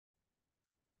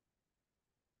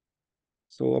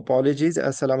So apologies.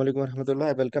 Assalamu alaikum warahmatullah.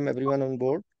 I welcome everyone on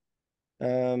board.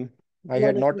 Um, I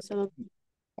had not Walaikum salam.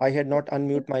 I had not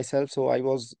unmute myself, so I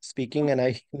was speaking and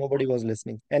I nobody was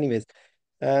listening. Anyways,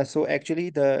 so actually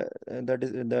the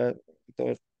the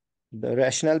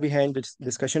rationale behind this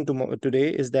discussion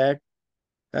today is that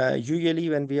usually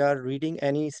when we are reading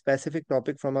any specific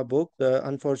topic from a book,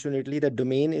 unfortunately the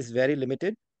domain is very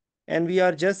limited and we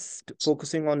are just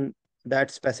focusing on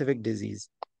that specific disease.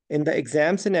 In the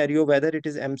exam scenario, whether it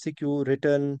is MCQ,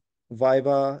 written,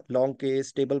 Viva, long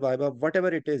case, table Viva, whatever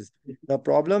it is, the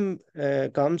problem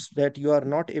comes that you are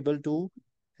not able to,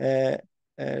 uh,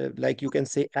 like you can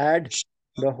say, add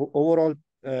the overall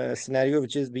scenario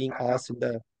which is being asked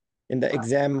in the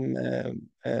exam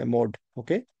mode.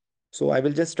 Okay, so I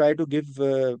will just try to give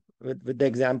with the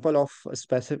example of a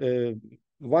specific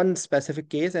one specific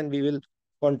case, and we will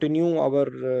continue our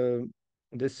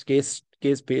this case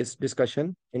based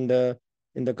discussion in the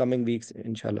coming weeks,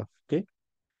 inshallah. Okay.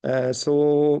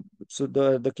 So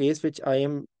the case which I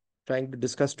am trying to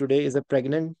discuss today is a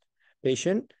pregnant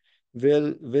patient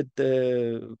with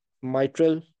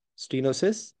mitral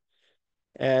stenosis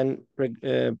and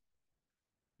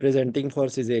presenting for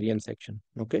cesarean section.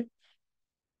 Okay.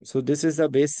 So this is the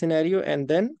base scenario, and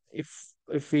then if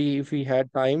we had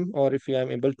time, or if we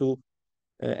are able to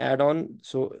add on,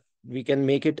 so we can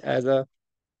make it as a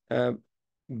uh,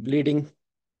 bleeding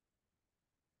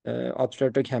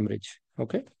obstetric hemorrhage.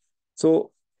 Okay,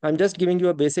 so I'm just giving you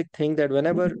a basic thing that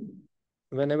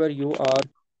whenever you are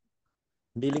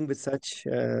dealing with such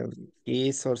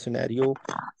case or scenario,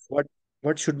 what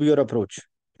what should be your approach?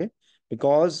 Okay,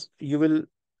 because you will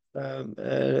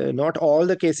not all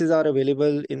the cases are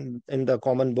available in the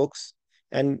common books,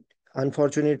 and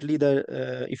unfortunately, the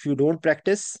if you don't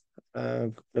practice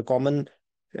the common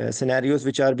scenarios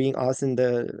which are being asked in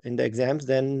the exams,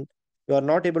 then you are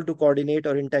not able to coordinate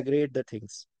or integrate the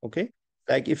things. Okay,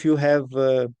 like if you have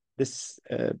this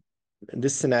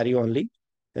scenario only,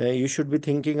 you should be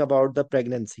thinking about the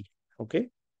pregnancy. Okay.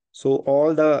 So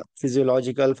all the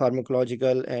physiological,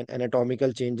 pharmacological, and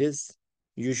anatomical changes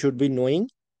you should be knowing.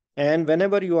 And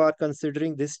whenever you are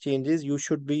considering these changes, you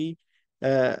should be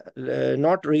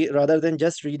not rather than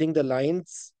just reading the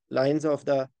lines of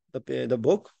the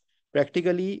book.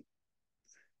 Practically,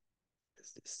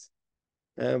 is this?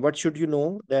 What should you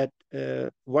know that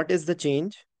what is the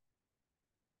change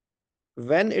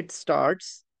when it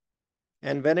starts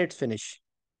and when it's finished?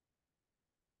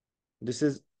 This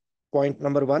is point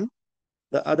number one.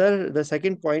 The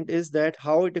second point is that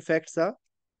how it affects the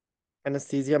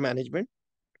anesthesia management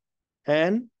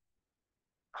and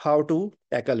how to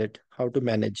tackle it, how to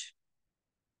manage.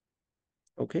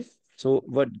 Okay. So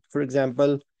what, for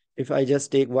example, if I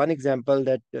just take one example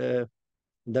that there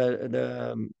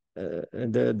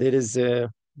is a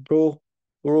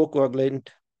procoagulant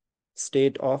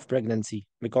state of pregnancy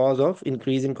because of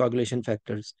increase in coagulation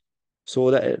factors.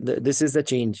 So this is the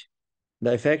change.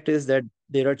 The effect is that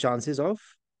there are chances of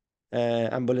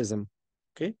embolism.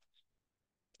 Okay.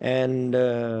 And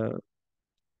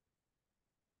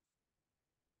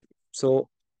so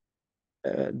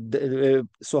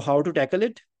so how to tackle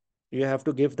it? You have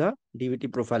to give the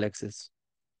DVT prophylaxis.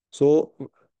 So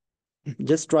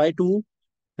just try to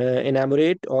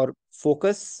enumerate or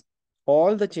focus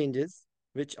all the changes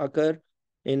which occur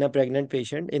in a pregnant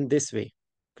patient in this way.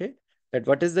 Okay, that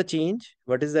what is the change,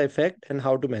 what is the effect, and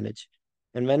how to manage,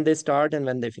 and when they start and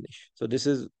when they finish. So this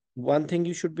is one thing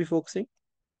you should be focusing.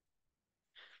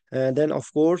 Then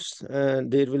of course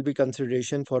there will be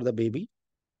consideration for the baby,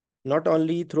 not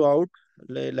only throughout,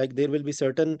 like there will be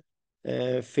certain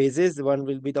phases. One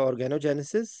will be the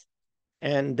organogenesis,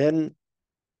 and then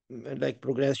like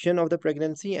progression of the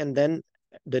pregnancy, and then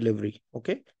delivery.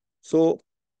 Okay, so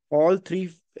all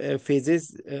three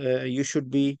phases you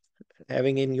should be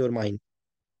having in your mind.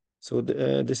 So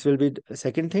this will be the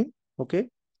second thing. Okay,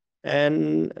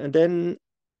 and then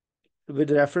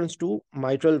with reference to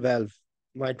mitral valve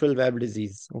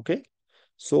disease. Okay,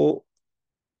 so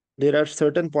there are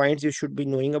certain points you should be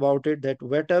knowing about it, that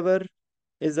whatever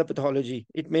is the pathology,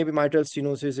 it may be mitral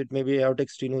stenosis, it may be aortic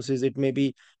stenosis, it may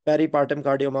be peripartum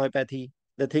cardiomyopathy.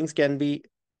 The things can be,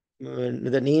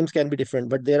 the names can be different,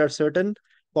 but there are certain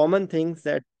common things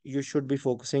that you should be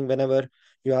focusing whenever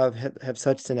you have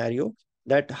such scenario,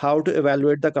 that how to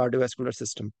evaluate the cardiovascular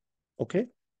system. Okay,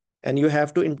 and you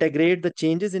have to integrate the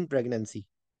changes in pregnancy.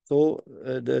 So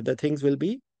the things will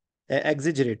be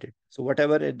exaggerated. So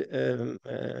whatever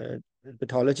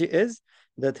pathology is,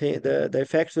 the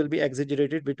effects will be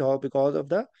exaggerated because of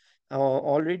the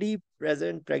already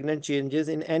present pregnant changes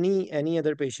in any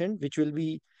other patient, which will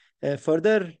be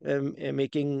further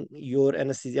making your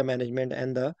anesthesia management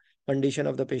and the condition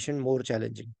of the patient more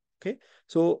challenging. Okay,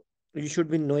 so you should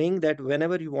be knowing that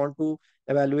whenever you want to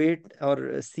evaluate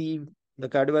or see the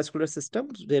cardiovascular system,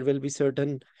 there will be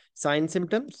certain sign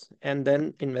symptoms and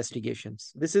then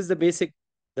investigations. This is the basic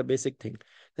thing.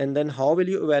 And then how will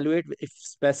you evaluate if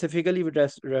specifically with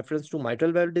reference to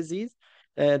mitral valve disease,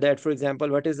 that for example,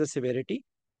 what is the severity?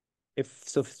 If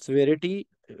so, severity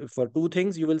for two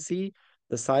things, you will see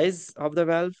the size of the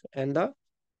valve and the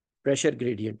pressure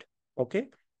gradient. Okay.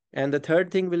 And the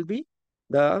third thing will be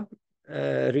the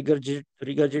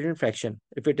regurgitant fraction,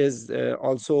 if it is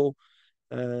also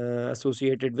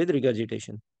associated with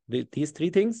regurgitation. These three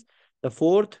things. The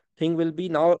fourth thing will be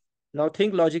now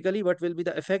think logically, what will be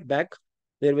the effect back?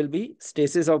 There will be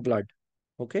stasis of blood.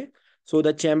 Okay. So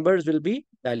the chambers will be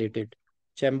dilated.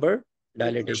 Chamber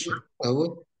dilatation.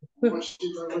 Can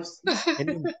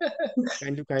you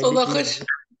can you kindly please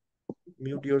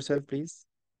mute yourself, please?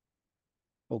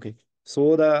 Okay.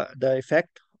 So the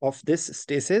effect of this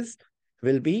stasis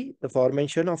will be the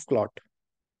formation of clot.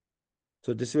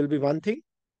 So this will be one thing.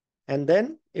 And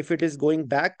then if it is going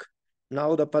back,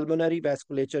 now the pulmonary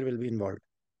vasculature will be involved.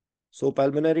 So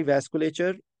pulmonary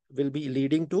vasculature will be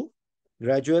leading to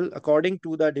gradual, according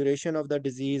to the duration of the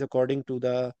disease, according to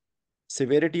the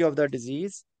severity of the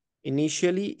disease.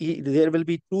 Initially, there will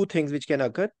be two things which can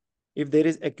occur. If there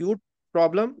is acute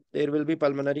problem, there will be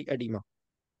pulmonary edema.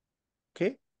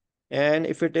 Okay. And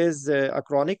if it is a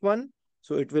chronic one,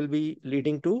 so it will be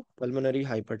leading to pulmonary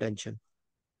hypertension.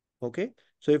 Okay.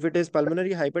 So if it is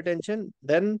pulmonary hypertension,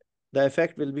 then the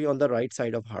effect will be on the right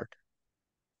side of heart.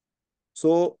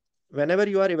 So whenever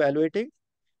you are evaluating,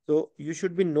 so you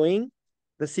should be knowing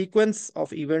the sequence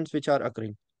of events which are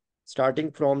occurring,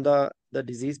 starting from the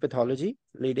disease pathology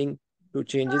leading to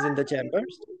changes in the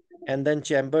chambers, and then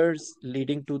chambers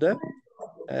leading to the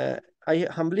I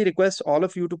humbly request all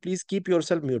of you to please keep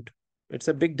yourself mute. It's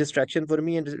a big distraction for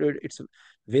me and it's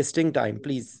wasting time.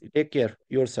 Please take care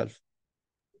yourself.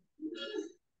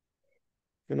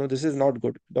 This is not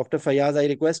good. Dr. Fayaz, I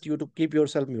request you to keep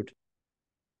yourself mute.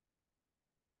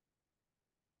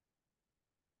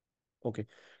 Okay.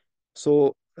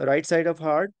 So right side of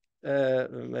heart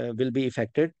will be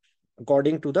affected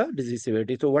according to the disease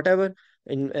severity. So whatever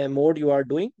in mode you are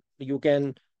doing, you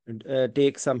can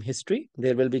take some history.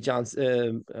 There will be chance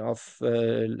of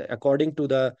according to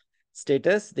the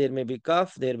status. There may be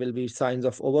cough. There will be signs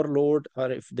of overload, or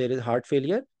if there is heart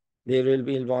failure, there will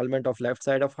be involvement of left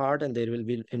side of heart, and there will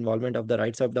be involvement of the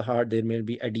right side of the heart. There may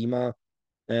be edema,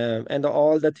 and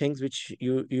all the things which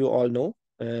you all know.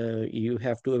 You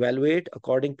have to evaluate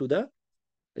according to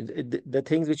the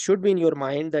things which should be in your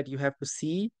mind, that you have to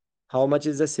see how much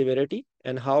is the severity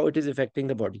and how it is affecting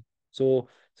the body. So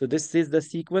this is the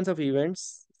sequence of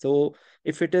events. So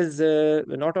if it is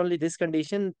not only this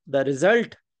condition, the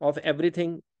result of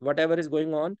everything, whatever is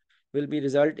going on, will be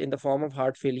result in the form of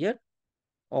heart failure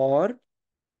or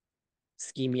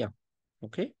ischemia.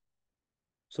 Okay.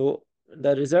 So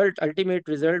the result, ultimate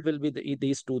result will be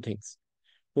these two things.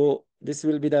 So this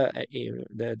will be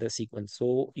the sequence.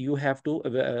 So you have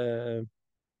to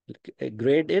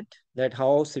grade it, that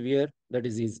how severe the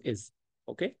disease is.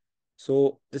 Okay.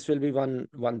 So this will be one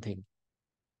thing.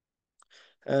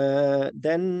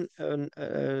 Then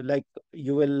like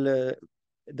you will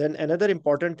then another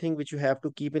important thing which you have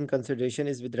to keep in consideration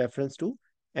is with reference to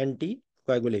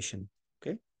anticoagulation.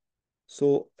 Okay.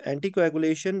 So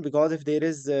anticoagulation, because if there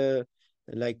is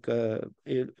like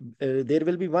there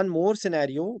will be one more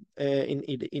scenario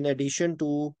in addition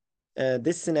to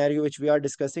this scenario which we are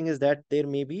discussing, is that there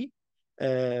may be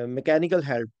mechanical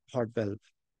heart valve.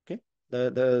 Okay,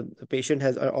 the patient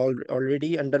has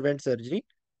already underwent surgery,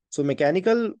 so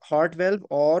mechanical heart valve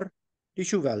or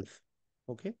tissue valve.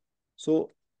 Okay, so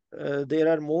there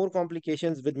are more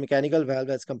complications with mechanical valve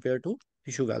as compared to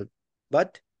tissue valve,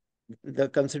 but the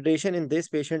consideration in this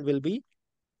patient will be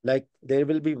like there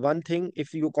will be one thing: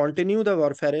 if you continue the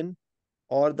warfarin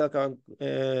or the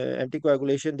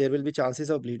anticoagulation, there will be chances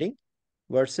of bleeding,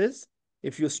 versus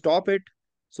if you stop it,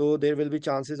 so there will be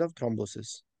chances of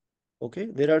thrombosis. Okay,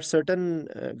 there are certain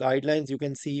guidelines you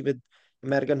can see with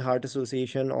American Heart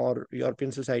Association or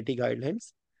European Society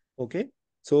guidelines. Okay,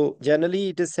 so generally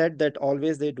it is said that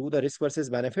always they do the risk versus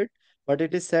benefit, but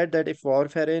it is said that if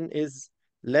warfarin is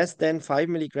less than 5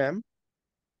 milligram,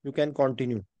 you can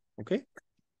continue. Okay,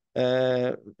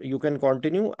 you can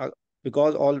continue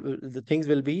because all the things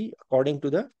will be according to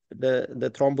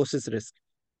the thrombosis risk,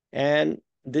 and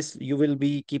this you will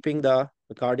be keeping the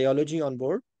cardiology on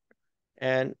board,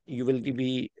 and you will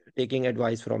be taking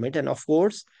advice from it, and of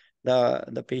course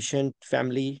the patient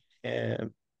family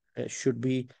should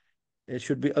be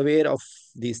aware of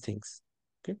these things.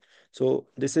 Okay, so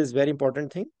this is very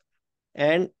important thing.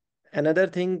 And another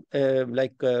thing,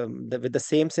 with the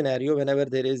same scenario, whenever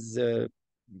there is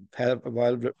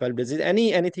valve disease,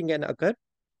 anything can occur.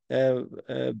 Uh,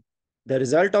 uh, the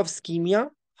result of ischemia,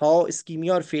 how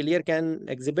ischemia or failure can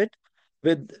exhibit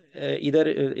with either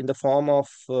in the form of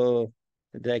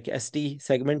like ST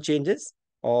segment changes,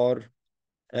 or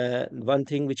one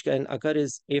thing which can occur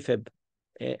is AFib,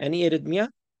 any arrhythmia,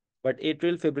 but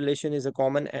atrial fibrillation is a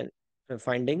common and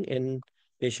finding in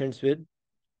patients with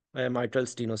mitral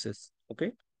stenosis.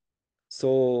 Okay,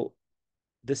 so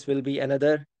this will be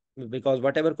another, because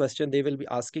whatever question they will be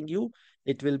asking you,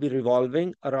 it will be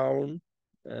revolving around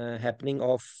happening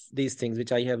of these things,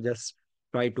 which I have just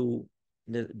tried to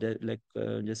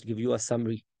just give you a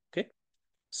summary. Okay,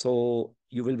 so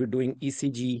you will be doing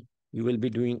ECG, you will be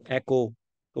doing echo.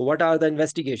 So what are the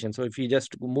investigations? So if you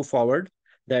just move forward,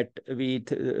 that we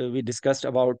discussed uh,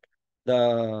 about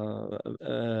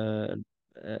the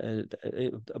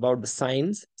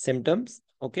signs, symptoms.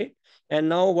 Okay, and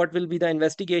now what will be the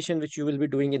investigation which you will be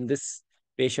doing in this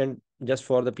patient, just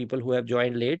for the people who have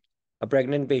joined late, a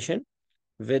pregnant patient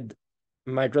with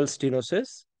mitral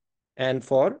stenosis and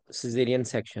for cesarean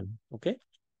section. Okay,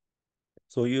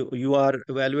 so you are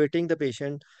evaluating the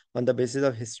patient on the basis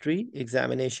of history,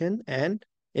 examination, and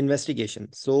investigation.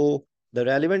 So the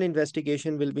relevant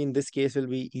investigation will be, in this case, will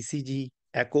be ECG,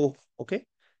 echo, okay,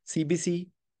 CBC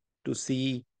to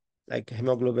see like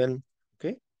hemoglobin,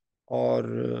 okay,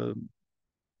 or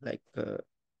like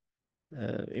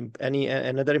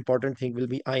another important thing will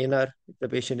be INR. If the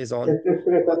patient is on. Chest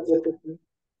X-ray, sir. Chest X-ray.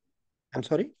 I'm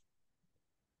sorry,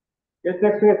 Chest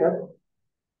X-ray, sir.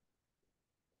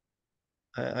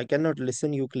 I cannot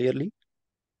listen you clearly.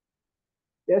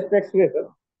 Chest X-ray, sir.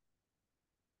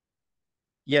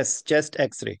 Yes, chest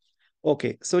X-ray.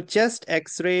 Okay, so chest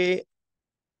X-ray,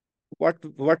 what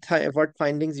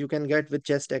findings you can get with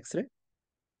chest X-ray?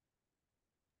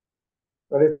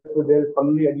 Sir, if there is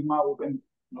pulmonary edema, we can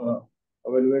uh,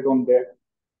 evaluate on that,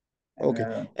 and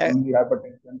Okay. pulmonary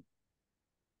hypertension.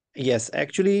 Yes,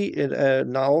 actually,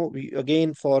 now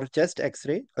again for chest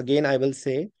X-ray, again I will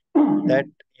say that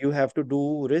you have to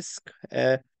do risk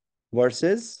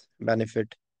versus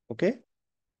benefit. Okay.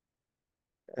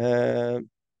 Uh,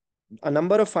 a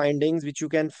number of findings which you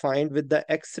can find with the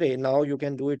X-ray, now you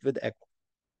can do it with echo.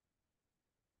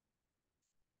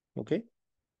 Okay.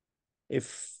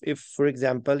 If for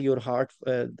example your heart,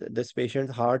 this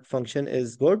patient's heart function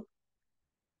is good,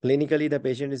 clinically the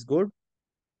patient is good,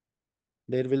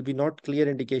 there will be not clear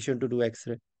indication to do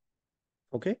X-ray.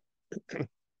 Okay.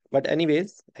 But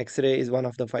anyways, X-ray is one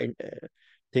of the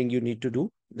thing you need to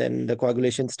do. Then the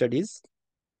coagulation studies,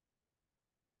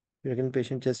 European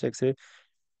patient chest X-ray.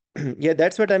 Yeah,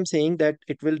 that's what I'm saying, that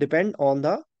it will depend on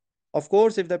the, of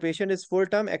course, if the patient is full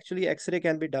term, actually X-ray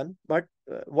can be done. But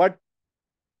whatever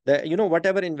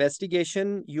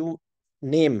investigation you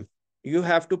name, you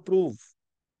have to prove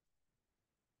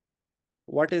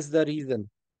what is the reason,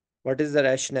 what is the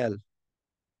rationale.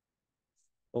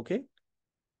 Okay.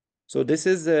 So this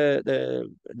is the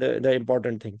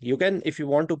important thing. You can, if you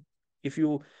want to, if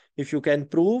you if you can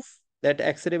prove that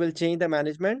X-ray will change the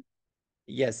management,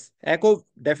 yes, echo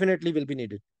definitely will be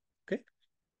needed. Okay,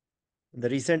 the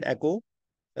recent echo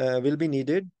will be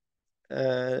needed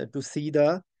to see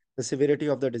the severity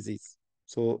of the disease.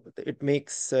 So it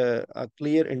makes a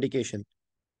clear indication.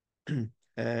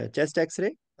 Chest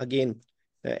X-ray, again,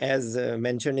 as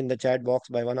mentioned in the chat box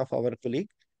by one of our colleague,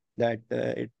 that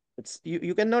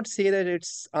you cannot say that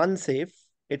it's unsafe.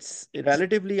 It's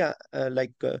relatively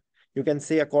you can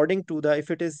say, according to the, if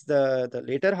it is the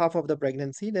later half of the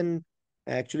pregnancy, then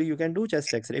actually you can do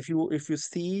chest X-ray. If you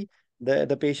see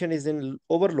the patient is in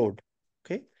overload,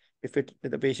 okay, if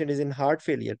the patient is in heart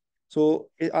failure, so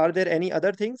are there any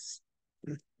other things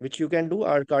which you can do,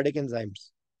 are cardiac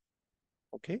enzymes?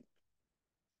 Okay,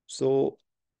 so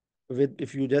with,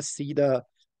 if you just see the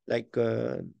like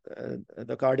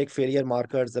the cardiac failure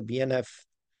markers, the BNF,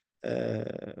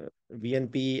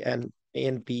 VNP, and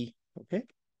ANP. Okay,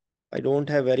 I don't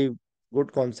have very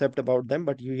good concept about them,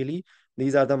 but usually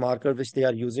these are the markers which they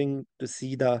are using to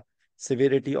see the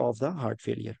severity of the heart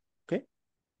failure. Okay,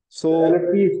 so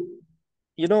LFTs.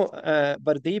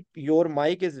 Bardeep, your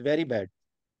mic is very bad.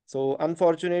 So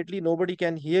unfortunately, nobody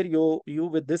can hear you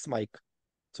with this mic.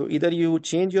 So either you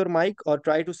change your mic or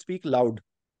try to speak loud.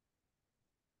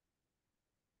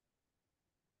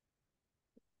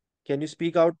 Can you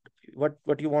speak out what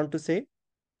you want to say?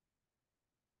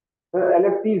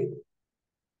 Sir, LFTs.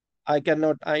 I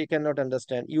cannot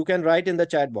understand. You can write in the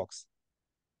chat box.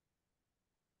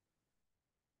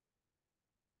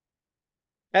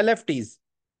 LFTs.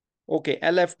 Okay,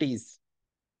 LFTs.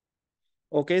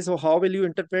 Okay, so how will you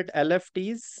interpret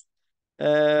LFTs?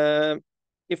 Uh,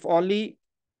 if only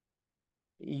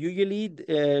usually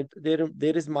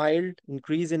there is mild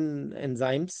increase in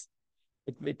enzymes.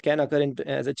 It can occur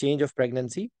as a change of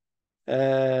pregnancy.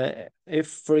 If,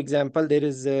 for example, there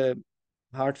is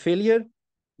heart failure,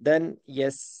 then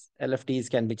yes, LFTs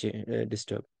can be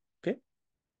disturbed. Okay.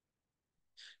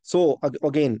 So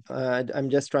again, I'm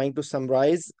just trying to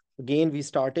summarize. Again, we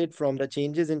started from the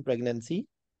changes in pregnancy.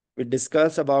 We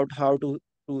discussed about how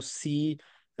to see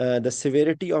the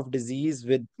severity of disease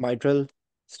with mitral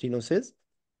stenosis,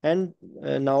 and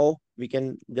now we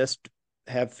can just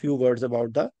have few words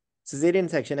about the cesarean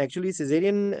section. Actually,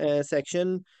 cesarean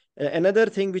section. Another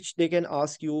thing which they can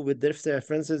ask you with this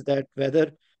reference is that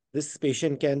whether this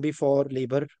patient can be for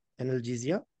labor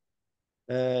analgesia,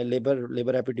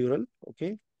 labor epidural,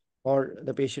 okay, or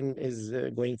the patient is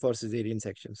going for cesarean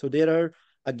section. So there are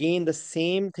again the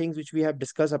same things which we have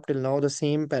discussed up till now. The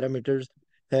same parameters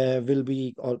will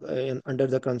be under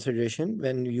the consideration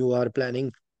when you are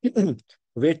planning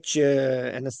which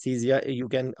anesthesia you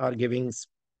can are giving,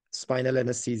 spinal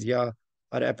anesthesia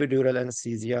or epidural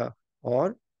anesthesia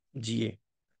or GA.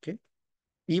 Okay.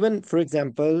 Even for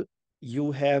example,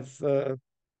 you have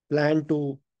plan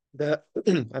to the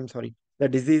I'm sorry, the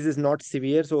disease is not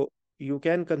severe, so you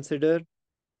can consider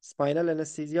spinal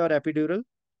anesthesia or epidural.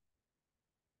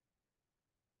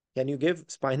 Can you give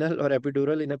spinal or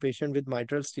epidural in a patient with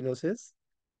mitral stenosis?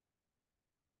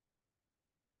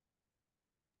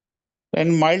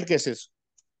 In mild cases.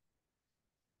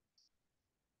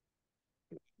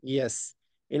 Yes.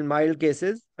 In mild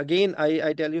cases, again,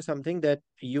 I tell you something that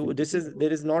you this is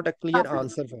there is not a clear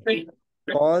answer for,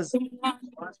 cause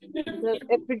The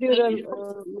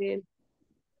epidural main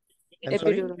I'm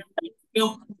sorry.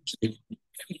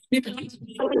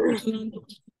 epidural.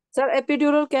 Sir,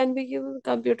 epidural can be given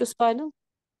compared to spinal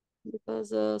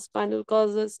because spinal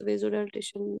causes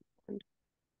vasodilatation and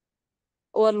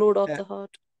overload of uh, the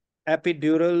heart.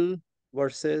 Epidural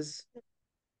versus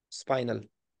spinal.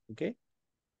 Okay.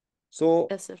 So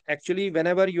Yes, sir. actually,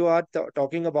 whenever you are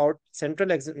talking about central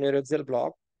neuroaxial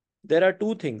block, there are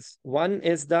two things. One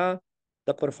is the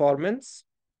performance,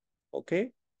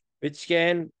 okay, which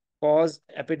can cause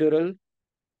epidural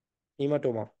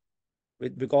hematoma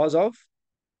with because of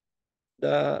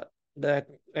the the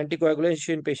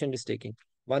anticoagulation patient is taking.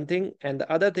 One thing, and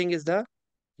the other thing is the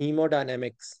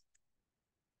hemodynamics.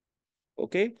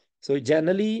 Okay, so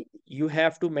generally you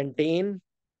have to maintain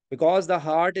because the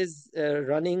heart is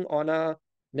running on a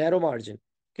narrow margin.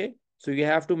 Okay, so you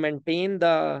have to maintain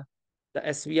the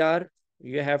SVR.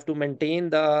 You have to maintain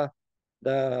the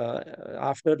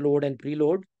afterload and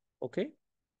preload. Okay,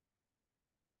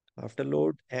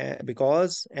 afterload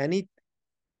because any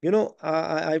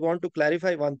I want to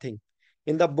clarify one thing.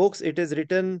 In the books, it is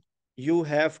written you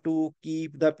have to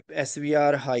keep the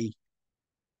SVR high.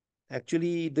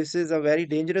 Actually, this is a very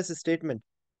dangerous statement.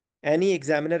 Any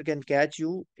examiner can catch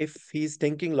you if he's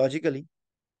thinking logically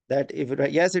that if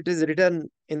yes, it is written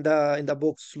in the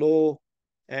book slow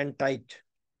and tight,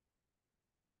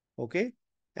 okay,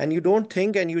 and you don't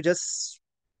think and you just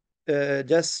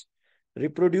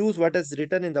reproduce what is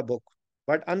written in the book.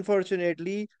 But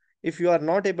unfortunately, if you are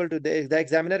not able to, the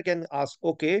examiner can ask,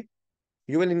 okay,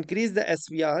 you will increase the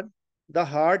SVR, the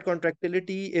heart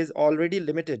contractility is already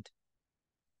limited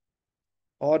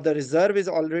or the reserve is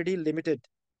already limited.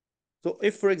 So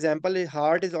if, for example, a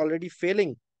heart is already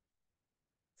failing,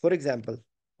 for example,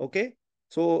 okay,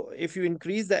 so if you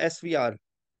increase the SVR,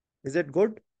 is it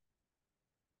good?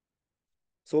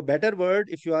 So better word,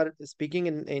 if you are speaking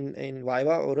in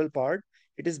Viva oral part,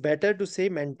 it is better to say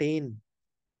maintain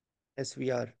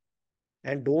SVR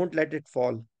and don't let it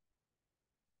fall.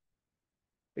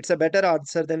 It's a better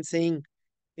answer than saying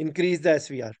increase the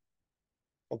SVR.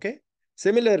 Okay.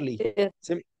 Similarly, Yes.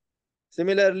 sim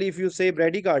similarly, if you say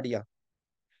bradycardia,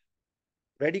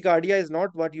 bradycardia is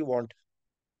not what you want.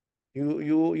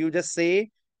 You just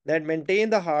say that maintain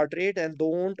the heart rate and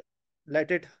don't let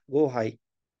it go high.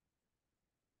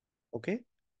 Okay.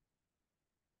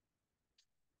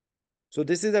 So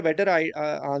this is a better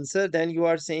answer than you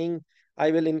are saying,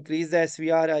 I will increase the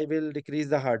SVR, I will decrease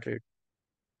the heart rate.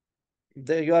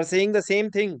 You are saying the same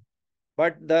thing,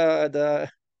 but the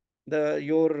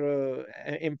your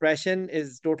impression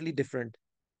is totally different.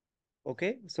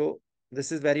 Okay, so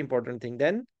this is very important thing.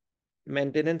 Then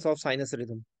maintenance of sinus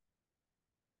rhythm.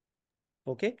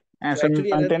 Okay, And so so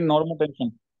actually another maintain normal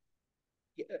tension.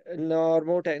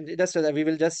 normal just we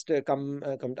will just come.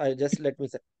 I just let me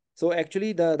say. So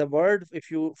actually the word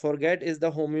if you forget is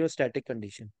the homeostatic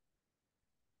condition.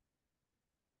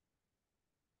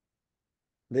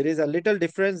 There is a little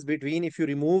difference between if you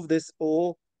remove this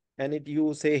O and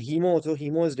you say hemo, so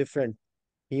hemo is different.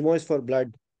 Hemo is for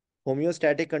blood.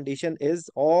 Homeostatic condition is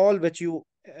all which you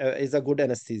is a good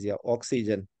anesthesia,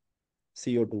 oxygen,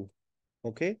 CO2,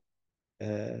 okay,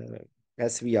 uh,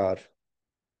 SVR,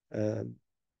 uh,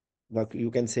 but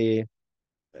you can say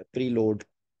preload,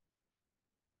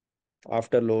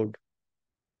 afterload,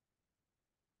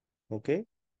 okay,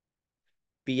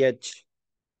 pH,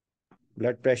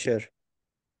 blood pressure,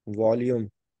 volume,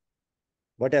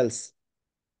 what else?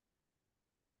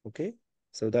 Okay,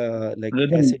 so the like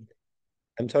Rhythm, acid,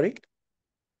 I'm sorry,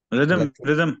 rhythm, electro.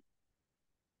 rhythm.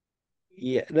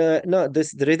 Yeah, no,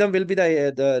 this the rhythm will be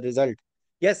the result.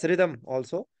 Yes, rhythm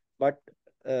also, but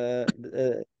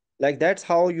like that's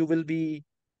how you will be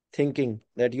thinking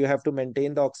that you have to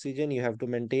maintain the oxygen, you have to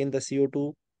maintain the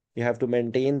CO2, you have to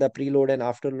maintain the preload and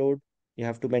afterload, you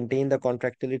have to maintain the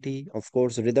contractility, of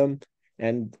course, rhythm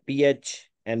and pH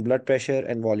and blood pressure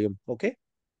and volume. Okay,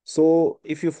 so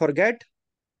if you forget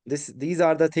these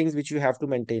are the things which you have to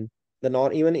maintain. The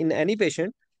nor even in any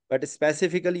patient, but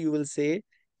specifically you will say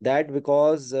that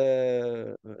because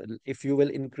if you will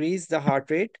increase the heart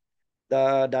rate,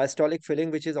 the diastolic filling,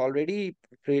 which is already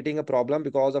creating a problem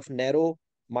because of narrow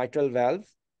mitral valve,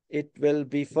 it will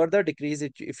be further decreased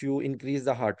if you increase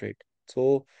the heart rate.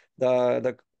 So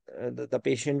the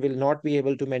patient will not be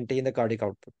able to maintain the cardiac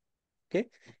output. Okay,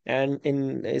 and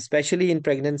in especially in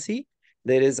pregnancy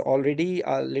there is already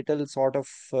a little sort of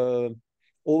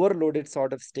overloaded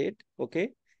sort of state. Okay,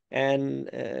 and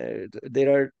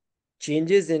there are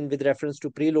changes in with reference to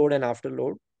preload and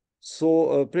afterload.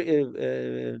 So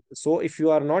if you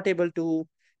are not able to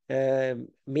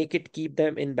make it keep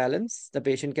them in balance, the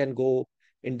patient can go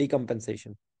in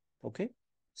decompensation. Okay,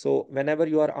 so whenever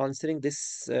you are answering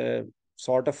this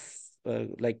sort of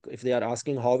like if they are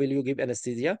asking how will you give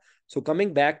anesthesia, so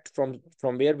coming back from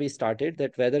where we started,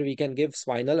 that whether we can give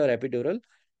spinal or epidural,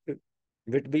 it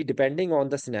would be depending on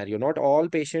the scenario. Not all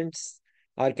patients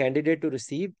are candidate to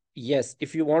receive. Yes,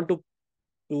 if you want to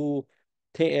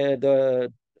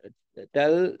the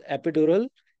tell epidural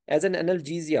as an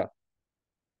analgesia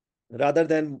rather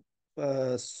than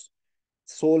uh, s-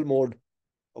 sole mode.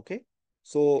 Okay,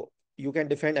 so you can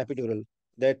defend epidural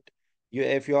that you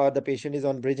if you are the patient is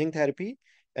on bridging therapy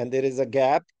and there is a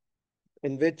gap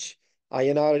in which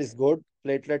INR is good,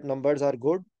 platelet numbers are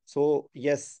good. So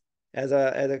yes, as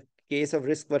a case of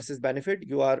risk versus benefit,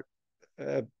 you are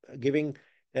uh, giving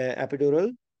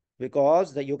epidural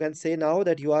because that you can say now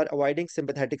that you are avoiding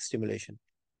sympathetic stimulation.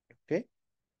 Okay,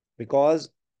 because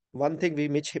one thing we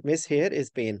miss here is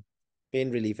pain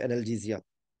relief, analgesia,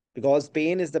 because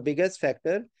pain is the biggest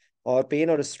factor, or pain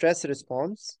or stress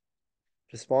response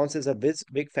is a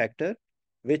big factor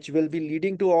which will be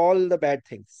leading to all the bad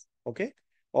things. Okay,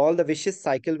 all the vicious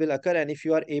cycle will occur, and if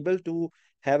you are able to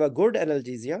have a good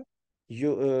analgesia,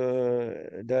 you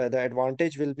the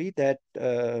advantage will be that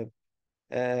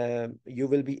you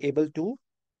will be able to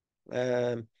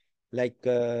um, like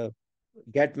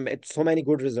so many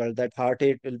good results that heart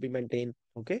rate will be maintained.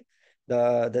 Okay,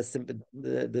 there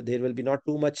will be not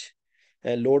too much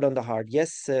load on the heart.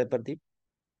 Yes, Pradeep.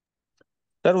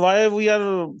 Sir, why we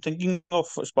are thinking of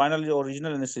spinal or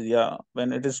regional anesthesia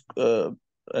when it is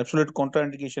absolute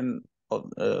contraindication of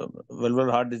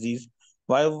valvular heart disease?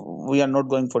 Why we are not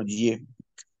going for GA?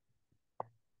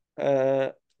 uh,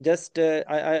 just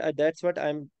that's what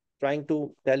I'm trying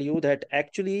to tell you, that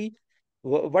actually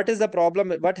what is the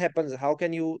problem, what happens, how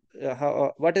can you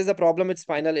what is the problem with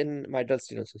spinal in mitral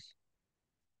stenosis?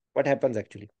 What happens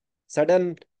actually?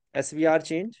 Sudden SVR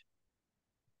change.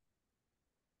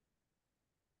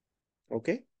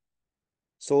 Okay,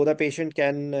 so the patient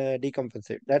can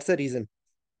decompensate. That's the reason.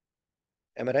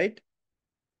 Am I right?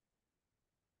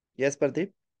 Yes,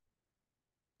 Pradeep.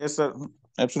 Yes, sir.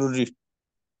 Absolutely.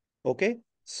 Okay,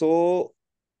 so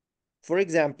for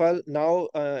example, now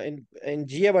in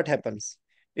GA, what happens?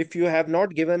 If you have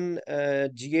not given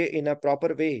GA in a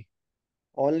proper way,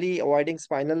 only avoiding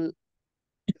spinal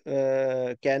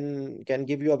can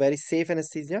give you a very safe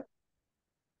anesthesia.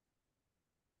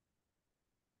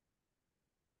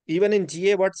 Even in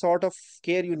GA, what sort of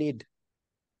care you need?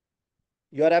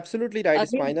 You are absolutely right.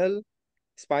 Again,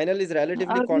 Spinal is relatively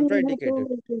again we have contraindicated. to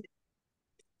maintain.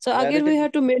 So again, we Relatively,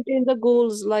 have to maintain the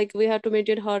goals. Like we have to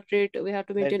maintain heart rate. We have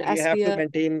to maintain we have to SVR.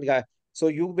 maintain. So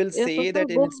you will Yeah, say total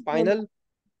that goals we have.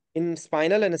 in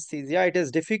spinal anesthesia, it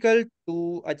is difficult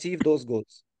to achieve those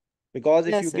goals because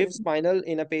if you Yes, give yes. spinal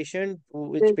in a patient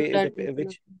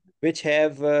Vasodilatation. which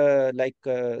have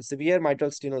severe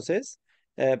mitral stenosis,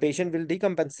 patient will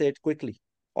decompensate quickly,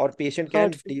 or patient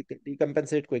Heart can failure.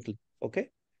 decompensate quickly. Okay,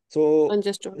 So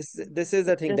Understood. this is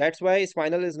the thing. Yes. That's why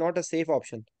spinal is not a safe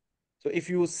option. So if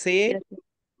you say, Yes.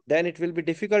 then it will be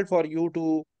difficult for you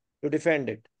to defend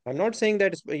it. I'm not saying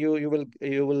that you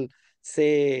will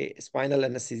say spinal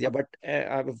anesthesia, but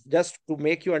just to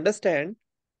make you understand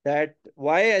that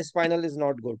why a spinal is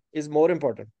not good is more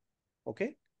important.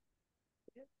 Okay.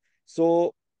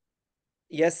 So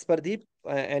yes, Pardeep,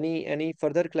 any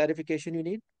further clarification you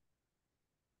need?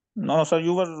 No, sir,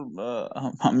 you were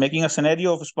making a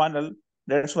scenario of spinal.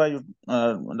 That's why you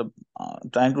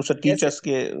trying to teach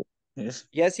Yes, us.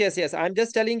 Yes. yes. I'm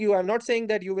just telling you. I'm not saying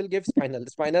that you will give spinal.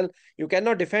 Spinal, you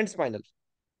cannot defend spinal.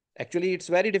 Actually, it's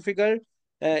very difficult.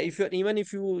 If you even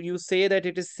if you say that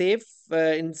it is safe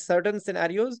in certain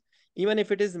scenarios, even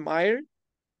if it is mild,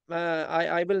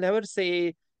 I will never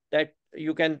say that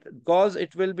you can, because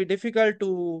it will be difficult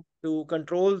to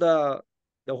control the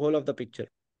whole of the picture.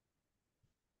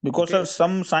 Because Okay. of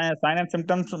some sign and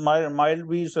symptoms might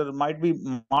be, sir, might be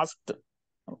masked.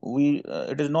 We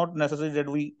it is not necessary that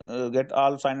we get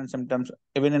all sign and symptoms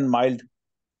even in mild.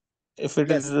 If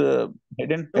it is Yes. No,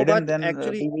 hidden, but then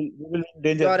actually we will in you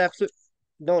danger. are absolutely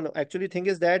no. Actually, thing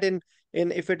is that in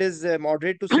if it is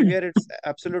moderate to severe, it's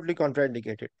absolutely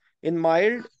contraindicated. In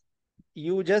mild,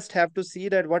 you just have to see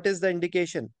that what is the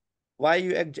indication, why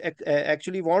you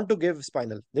actually want to give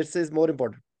spinal. This is more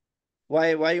important.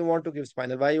 Why you want to give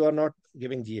spinal? Why you are not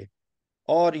giving GA?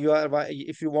 Or you are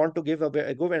if you want to give a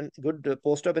good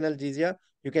post-op analgesia,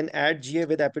 you can add GA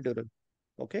with epidural.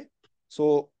 Okay.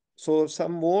 So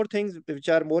some more things which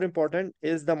are more important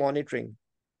is the monitoring.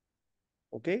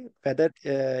 Okay, whether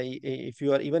if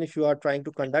you are, even if you are trying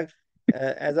to conduct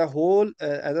as a whole,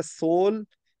 as a sole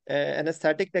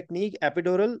anesthetic technique,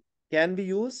 epidural can be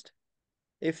used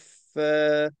if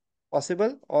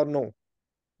possible or no.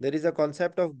 There is a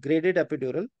concept of graded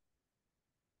epidural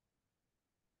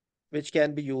which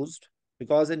can be used,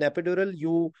 because in epidural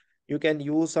you can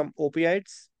use some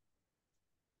opioids.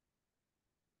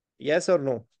 Yes or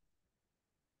no?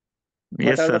 What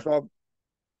Yes, are the sir.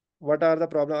 what are the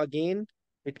problem? Again,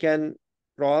 it can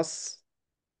cross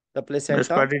the placenta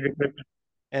Respiratory depression.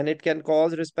 and it can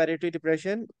cause respiratory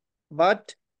depression,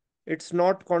 but it's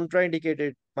not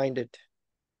contraindicated, mind it,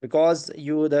 because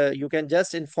you can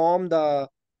just inform the,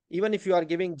 even if you are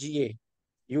giving GA,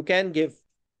 you can give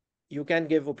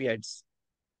opioids.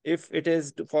 If it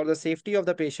is for the safety of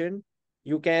the patient,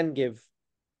 you can give.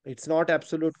 It's not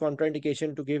absolute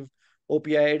contraindication to give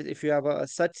opioids if you have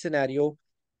such scenario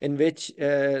in which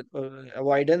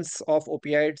avoidance of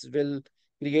opioids will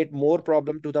create more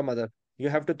problem to the mother. You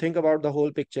have to think about the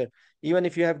whole picture. Even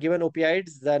if you have given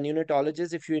opioids, the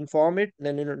neonatologist, if you inform it, the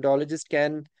neonatologist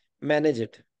can manage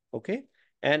it. Okay.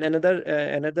 And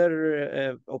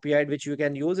another opioid which you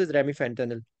can use is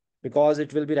remifentanil, because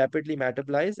it will be rapidly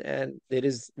metabolized and there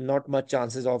is not much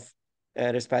chances of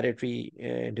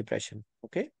respiratory depression.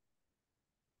 Okay.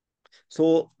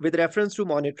 So with reference to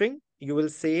monitoring, you will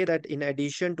say that in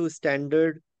addition to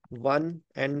standard 1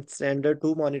 and standard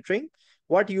 2 monitoring,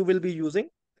 what you will be using,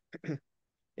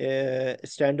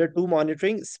 standard 2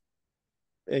 monitoring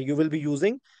you will be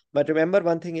using. But remember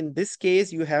one thing, in this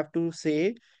case, you have to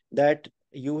say that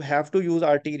you have to use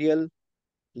arterial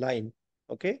line.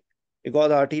 Okay.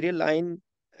 Because arterial line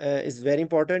is very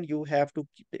important. You have to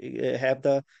have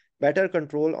the better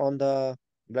control on the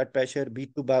blood pressure,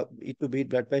 beat to beat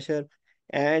blood pressure,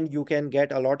 and you can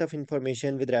get a lot of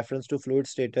information with reference to fluid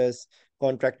status,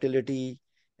 contractility,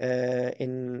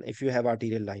 in if you have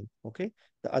arterial line. Okay.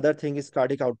 The other thing is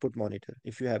cardiac output monitor.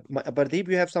 If you have Pardeep,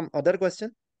 you have some other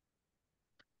question?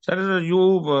 Sir,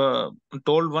 you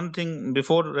told one thing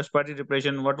before respiratory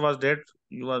depression. What was that?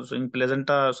 You was in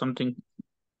placenta something,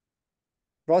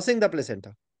 Crossing the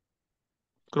placenta.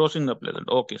 crossing the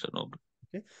placenta. Okay, sir. Okay.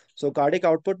 Okay. So cardiac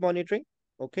output monitoring.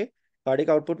 Okay. Cardiac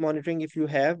output monitoring, if you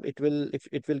have, it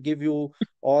will give you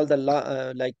all the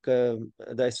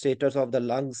the status of the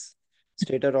lungs,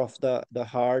 status of the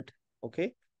heart.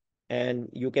 Okay. And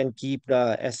you can keep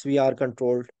the SVR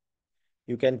controlled.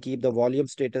 You can keep the volume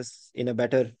status in a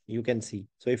better, you can see.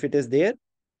 So if it is there,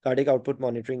 cardiac output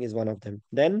monitoring is one of them.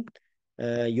 Then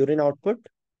urine output.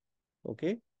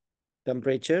 Okay.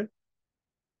 Temperature.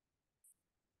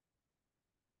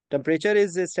 Temperature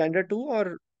is a standard 2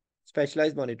 or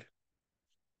specialized monitor?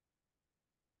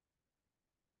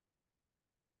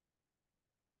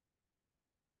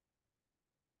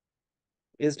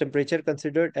 Is temperature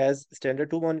considered as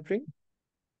standard 2 monitoring?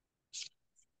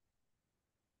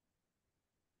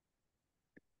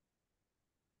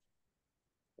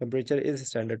 Temperature is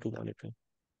standard 2 monitoring.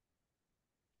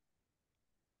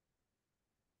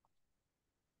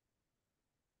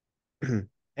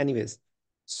 Anyways,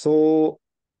 so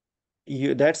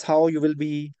that's how you will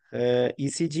be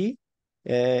ECG.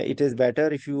 It is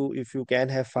better if you can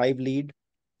have five leads.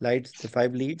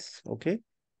 Okay,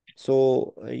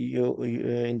 so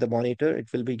in the monitor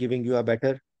it will be giving you a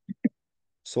better.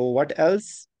 So what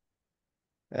else?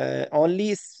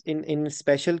 Only in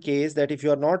special case that if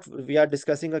you are not, we are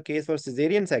discussing a case for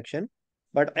cesarean section,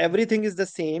 but everything is the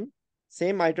same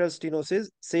mitral stenosis,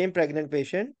 same pregnant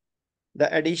patient.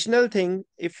 The additional thing,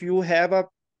 if you have a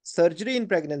surgery in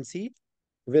pregnancy,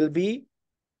 will be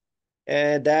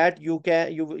that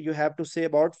you have to say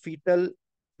about fetal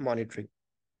monitoring.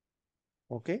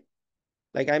 Okay,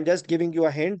 like I'm just giving you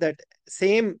a hint that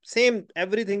same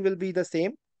everything will be the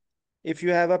same if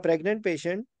you have a pregnant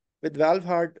patient with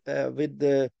with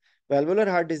the valvular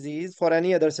heart disease for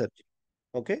any other surgery.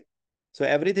 Okay, so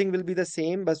everything will be the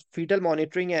same, but fetal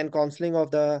monitoring and counseling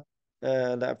of the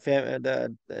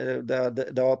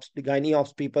gynae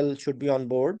ops people should be on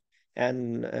board,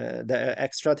 and the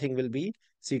extra thing will be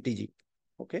CTG.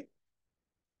 Okay,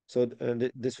 so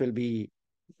this will be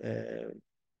uh,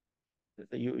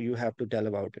 you have to tell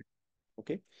about it.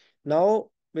 Okay. Now,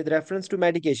 with reference to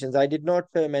medications, I did not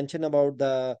mention about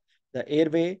the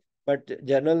airway, but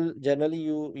generally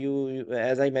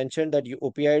as I mentioned that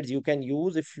opioids you can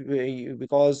use if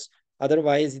because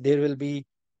otherwise there will be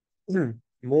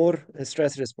more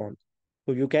stress response.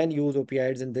 So you can use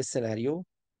opioids in this scenario.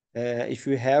 If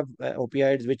you have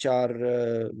opioids which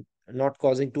are not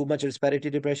causing too much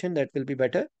respiratory depression, that will be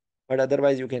better. But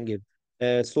otherwise, you can give.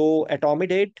 So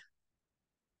etomidate,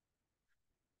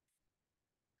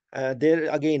 there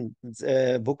again,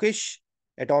 bookish.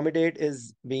 Etomidate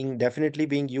is being definitely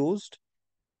being used.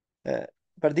 Uh,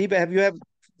 Pardeep, have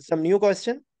some new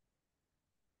question?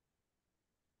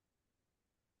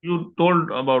 You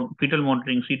told about fetal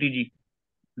monitoring, CTG.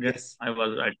 That Yes. I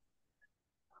was right.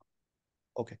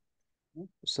 Okay.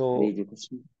 So Major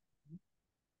question.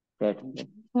 That.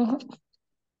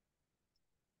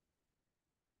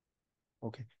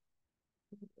 okay.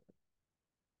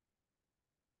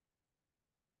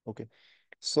 Okay.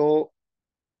 So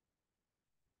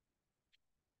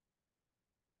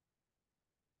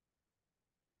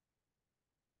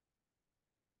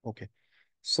okay.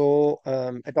 So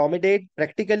etomidate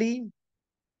practically,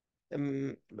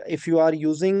 um, if you are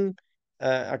using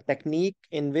a technique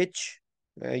in which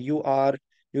you are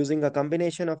using a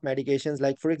combination of medications,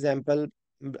 like for example,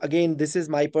 again, this is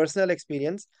my personal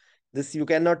experience. This you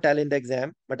cannot tell in the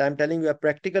exam, but I'm telling you a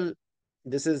practical.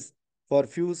 This is for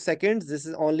few seconds. This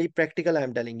is only practical.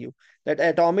 I'm telling you that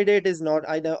etomidate is not.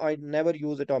 I never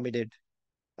use etomidate.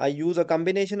 I use a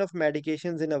combination of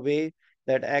medications in a way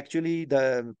that actually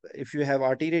the if you have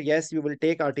arterial, yes, you will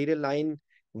take arterial line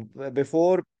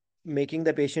before making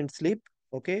the patient sleep,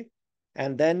 okay,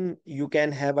 and then you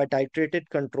can have a titrated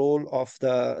control of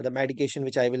the medication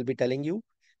which I will be telling you.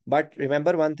 But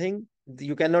remember one thing,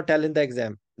 you cannot tell in the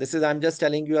exam. This is I'm just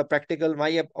telling you a practical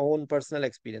my own personal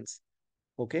experience.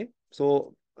 Okay,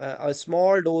 so a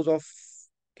small dose of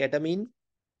ketamine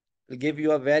will give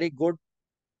you a very good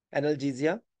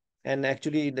analgesia. And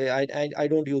actually, I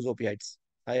don't use opiates.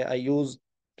 I use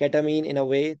ketamine in a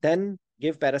way, then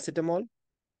give paracetamol.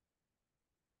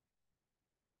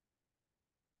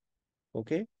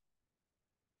 Okay.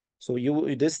 So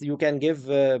you can give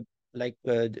like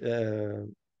as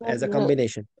a Sir,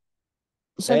 combination.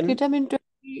 sir, Then ketamine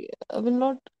 20 will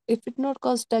not, if it not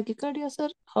cause tachycardia, sir,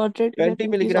 heart rate get 20 increase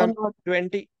or milligram, not?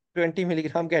 20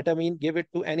 milligram ketamine, give it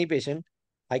to any patient.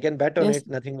 I can bet on Yes. it,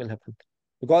 nothing will happen.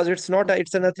 Because it's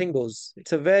a nothing dose.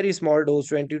 It's a very small dose,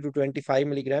 20 to 25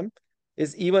 milligram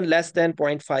is even less than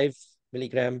 0.5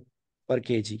 milligram per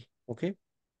kg. Okay.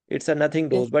 It's a nothing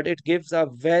Yes. dose, but it gives a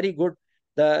very good,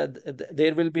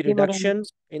 there will be reduction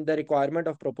Hemodynamics. in the requirement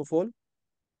of propofol Yes.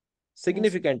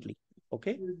 significantly.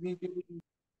 Okay.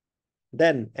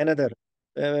 Then another,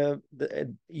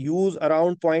 use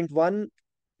around 0.1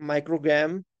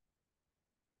 microgram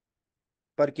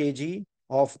per kg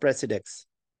of Presidex.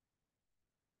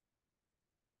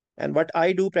 And what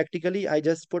I do practically, I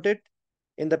just put it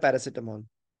in the paracetamol.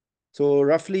 So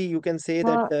roughly you can say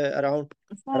that Uh, sir,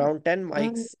 around 10 uh,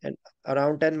 mics and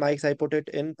around 10 mics I put it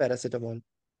in paracetamol.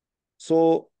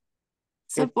 So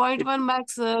sir, it point it one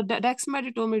max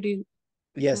dexmedetomidine.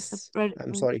 That's a yes,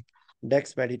 I'm sorry.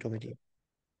 Dexmedetomidine.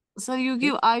 sir, you Okay.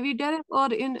 give IV direct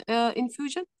or in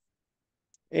infusion?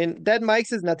 In 10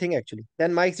 mics is nothing actually.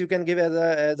 10 mics you can give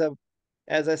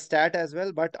as a stat as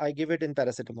well, but I give it in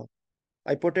paracetamol.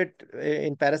 I put it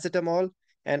in paracetamol,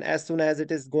 and as soon as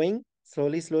it is going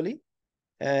slowly,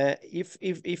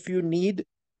 if you need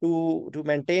to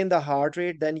maintain the heart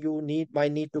rate, then you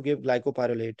might need to give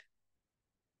glycopyrrolate.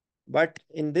 But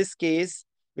in this case,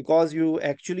 because you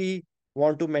actually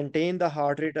want to maintain the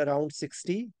heart rate around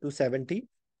 60 to 70.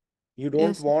 You don't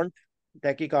Yes, sir. want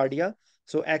tachycardia.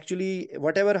 So actually,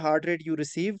 whatever heart rate you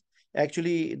receive,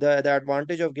 actually the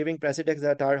advantage of giving Precedex,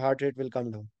 that our heart rate will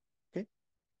come down. Okay.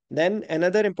 Then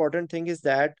another important thing is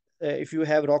that if you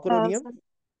have rocuronium,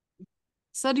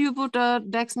 Sir, sir, you put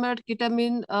Dexmed,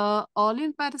 ketamine, all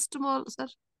in paracetamol, sir?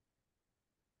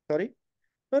 sorry,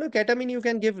 no, ketamine you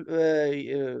can give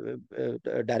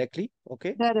directly.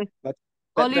 Okay. Direct. But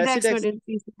Only Precedex, Dexmed in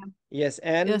PCM. yes,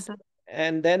 Yes, sir.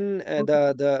 and then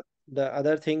Okay. the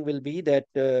other thing will be that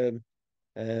um,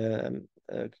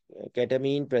 uh,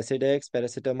 ketamine, Precedex,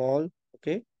 paracetamol.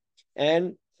 Okay.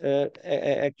 And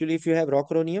actually, if you have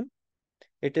rocuronium,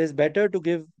 it is better to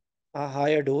give a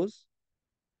higher dose,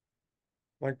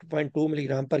 1.2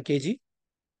 milligram per kg.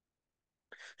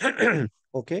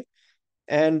 Okay.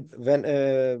 And when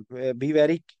be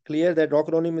very clear that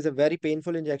rocuronium is a very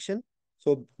painful injection,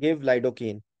 so give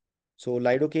lidocaine. So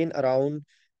lidocaine around,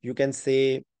 you can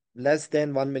say, less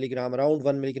than 1 milligram, around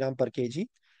 1 milligram per kg,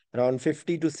 around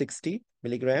 50 to 60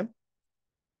 milligram.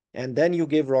 And then you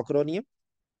give rocuronium.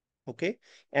 Okay.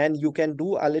 And you can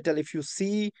do a little, if you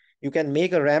see, you can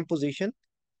make a ramp position,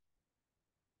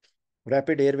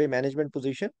 rapid airway management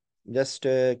position. Just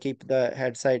keep the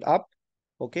head side up.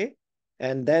 Okay.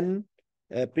 And then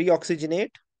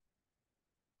pre-oxygenate.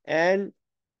 And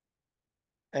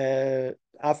uh,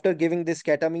 after giving this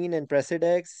ketamine and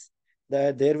Precedex,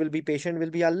 there will be patient will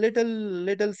be a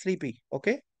little sleepy.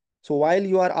 Okay. So while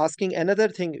you are asking another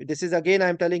thing, this is again,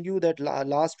 I'm telling you that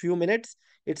last few minutes,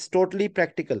 it's totally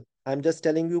practical. I'm just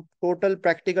telling you total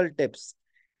practical tips.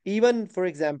 Even, for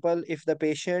example, if the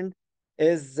patient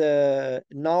is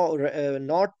now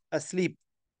not asleep,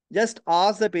 just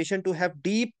ask the patient to have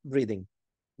deep breathing.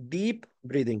 Deep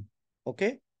breathing.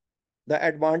 Okay. The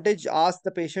advantage, ask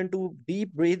the patient to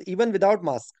deep breathe even without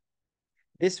mask.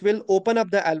 This will open up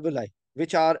the alveoli,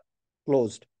 which are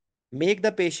closed. Make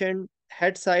the patient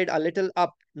head side a little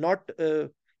up, not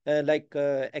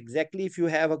exactly. If you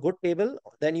have a good table,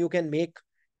 then you can make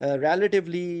a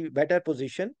relatively better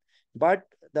position. But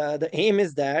the aim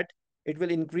is that it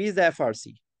will increase the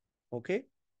FRC. Okay.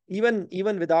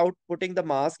 Even without putting the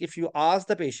mask, if you ask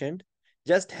the patient,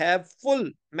 just have full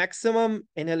maximum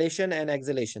inhalation and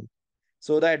exhalation.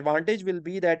 So the advantage will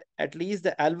be that at least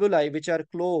the alveoli which are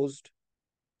closed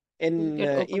Will in get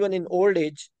open. even in old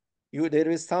age, there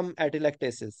is some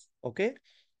atelectasis. Okay.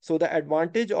 So the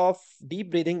advantage of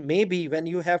deep breathing may be when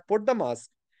you have put the mask,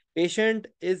 patient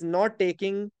is not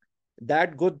taking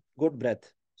that good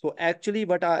breath. So actually,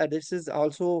 what this is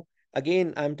also,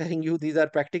 again, I'm telling you, these are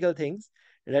practical things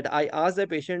that I ask the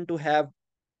patient to have.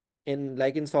 In,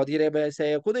 like in Saudi Arabia, I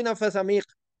say, "Khud nafas amiq,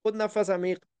 khud nafas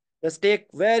amiq." Just take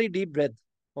very deep breath.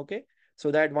 Okay. So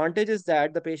the advantage is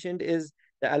that the patient is,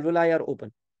 the alveoli are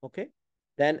open. Okay.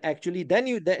 Then actually,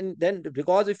 then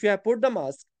because if you have put the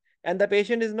mask and the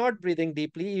patient is not breathing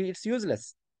deeply, it's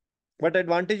useless. What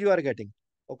advantage you are getting?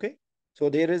 Okay.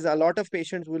 So there is a lot of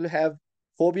patients who will have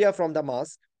phobia from the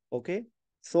mask. Okay.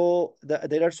 So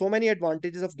there are so many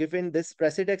advantages of giving this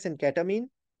Precedex and ketamine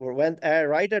when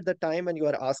right at the time when you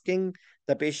are asking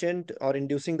the patient or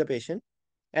inducing the patient.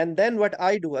 And then what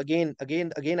I do, again,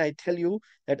 I tell you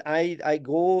that I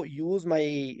go use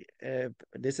my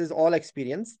this is all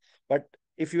experience. But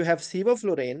if you have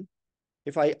sevoflurane,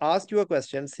 if I ask you a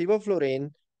question,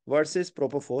 sevoflurane versus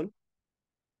propofol,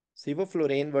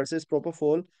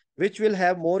 which will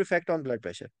have more effect on blood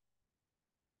pressure,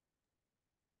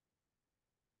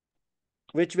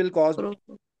 which will cause Pro-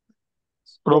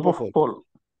 propofol. Propofol.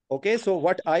 Okay, so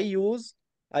what I use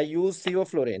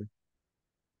sevoflurane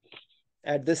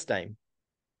at this time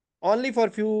only for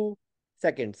few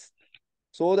seconds.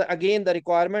 So again, the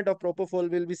requirement of propofol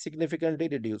will be significantly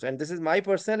reduced. And this is my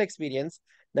personal experience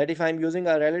that if I'm using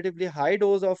a relatively high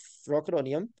dose of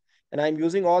rocuronium and I'm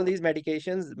using all these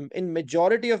medications, in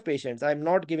majority of patients, I'm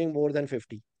not giving more than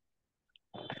 50,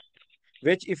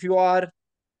 which if you are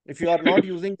not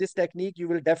using this technique, you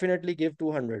will definitely give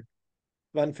 200,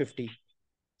 150.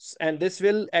 And this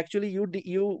will actually,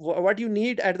 what you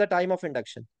need at the time of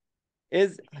induction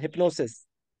is hypnosis,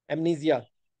 amnesia.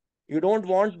 You don't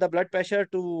want the blood pressure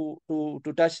to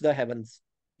touch the heavens.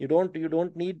 You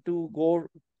don't need to go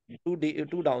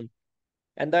too down.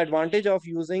 And the advantage of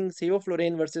using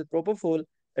sevoflurane versus propofol,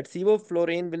 that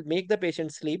sevoflurane will make the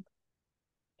patient sleep.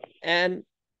 And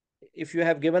if you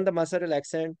have given the muscle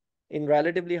relaxant in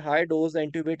relatively high dose, the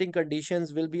intubating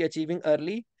conditions will be achieving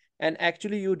early. And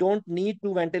actually, you don't need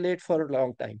to ventilate for a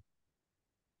long time.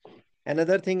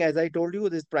 Another thing, as I told you,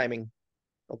 is priming.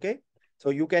 Okay. So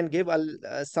you can give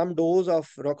some dose of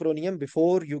rocuronium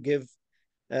before you give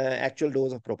actual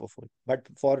dose of propofol. But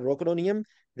for rocuronium,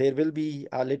 there will be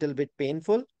a little bit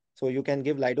painful. So you can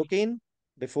give lidocaine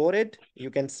before it. You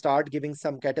can start giving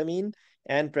some ketamine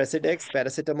and Presidex,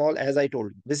 paracetamol, as I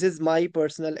told you. This is my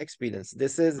personal experience.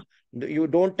 This is, you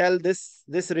don't tell this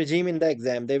regime in the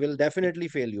exam. They will definitely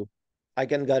fail you. I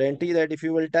can guarantee that if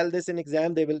you will tell this in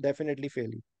exam, they will definitely fail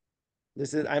you.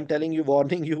 This is, I'm telling you,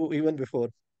 warning you even before.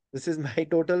 This is my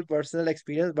total personal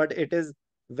experience, but it is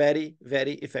very,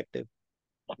 very effective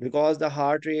because the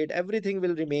heart rate, everything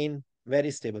will remain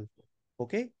very stable.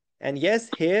 Okay. And yes,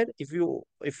 here, if you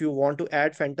want to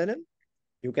add fentanyl,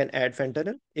 you can add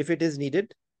fentanyl if it is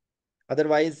needed.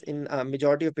 Otherwise, in a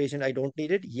majority of patients, I don't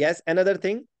need it. Yes, another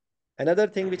thing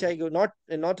which I go,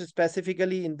 not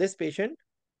specifically in this patient.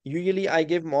 Usually, I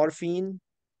give morphine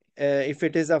if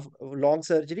it is a long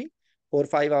surgery, 4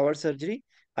 5 hour surgery.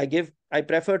 I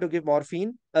prefer to give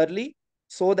morphine early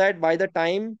so that by the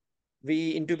time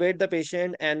we intubate the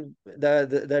patient and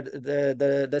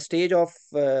the stage of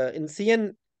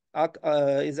Insian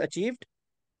is achieved,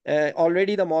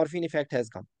 already the morphine effect has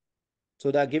come.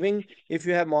 So the giving, if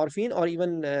you have morphine or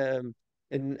even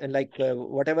in like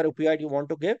whatever opioid you want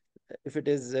to give, if it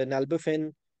is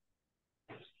nalbuphine,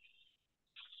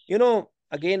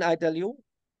 again I tell you,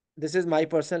 this is my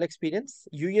personal experience.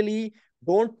 Usually,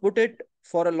 don't put it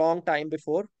for a long time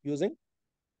before using.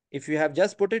 If you have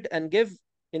just put it and give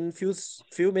in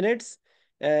few minutes,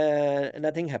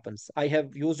 nothing happens. I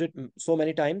have used it so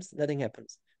many times, nothing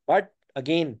happens. But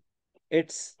again,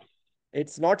 it's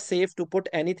it's not safe to put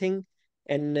anything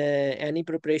in any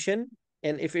preparation.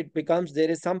 And if it becomes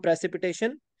there is some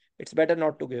precipitation, it's better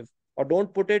not to give. Or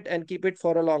don't put it and keep it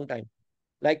for a long time.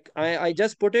 Like I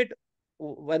just put it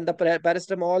when the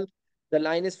paracetamol, the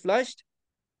line is flushed,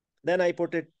 then I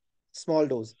put it small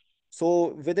dose.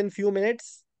 So within few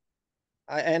minutes,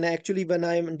 and actually when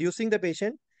I'm inducing the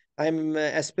patient, I'm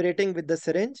aspirating with the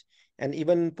syringe and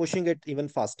even pushing it even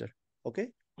faster. Okay.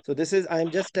 So this is,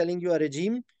 I'm just telling you a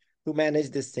regime to manage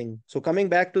this thing. So coming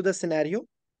back to the scenario,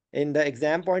 in the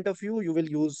exam point of view, you will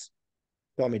use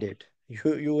Tomidate.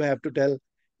 You have to tell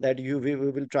that we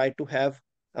will try to have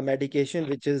a medication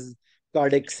which is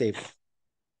cardiac safe.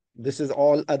 This is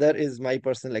all other is my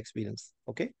personal experience.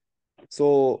 Okay.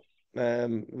 So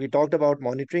we talked about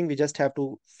monitoring. We just have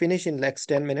to finish in next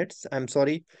 10 minutes. I'm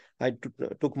sorry I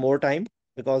took more time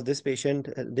because this patient,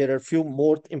 there are few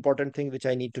more important things which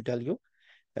I need to tell you.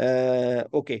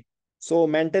 Okay. So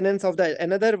maintenance of the,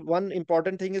 another one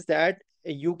important thing is that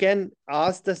you can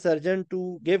ask the surgeon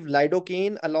to give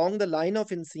lidocaine along the line of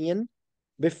Insian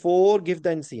before give the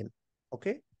Insian.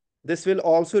 Okay. This will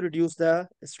also reduce the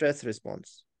stress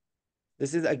response.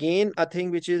 This is again a thing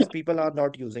which is people are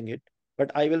not using it,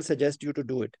 but I will suggest you to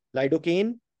do it.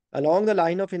 Lidocaine along the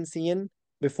line of Insian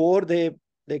before they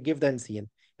give the Insian.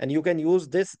 And you can use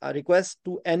this request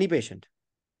to any patient.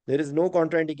 There is no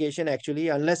contraindication actually,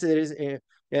 unless there is a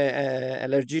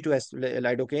allergy to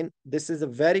lidocaine. This is a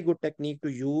very good technique to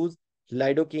use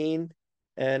lidocaine,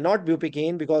 not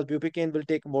bupicaine, because bupicaine will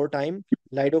take more time.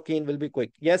 Lidocaine will be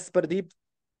quick. Yes, Pradeep.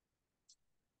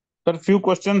 Sir, few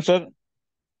questions, sir.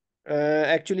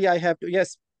 Actually, I have to.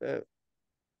 Yes, So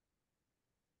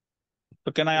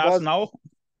can I ask because now?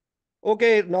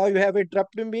 okay, now you have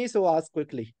interrupted me, so ask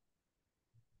quickly.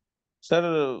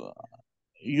 Sir,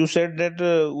 you said that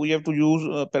we have to use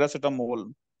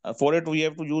paracetamol. For it, we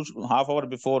have to use half hour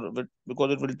before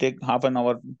because it will take half an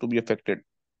hour to be affected.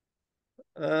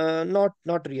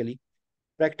 Not really.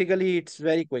 Practically, it's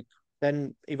very quick.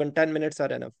 Then even 10 minutes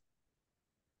are enough.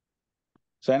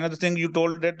 So another thing you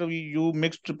told that you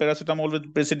mixed paracetamol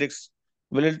with Presidex.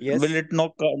 Will Yes, it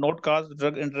not cause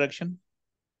drug interaction?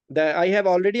 I have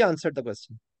already answered the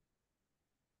question.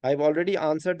 I've already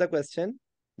answered the question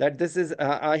that this is,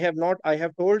 I have not, I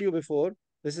have told you before,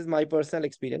 this is my personal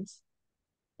experience.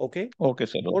 Okay. Okay,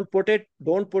 sir. Don't put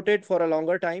it for a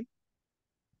longer time.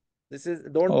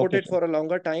 Don't put Okay, it sir. for a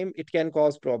longer time. It can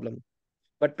cause problem.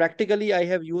 But practically, I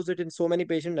have used it in so many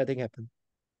patients, nothing happened.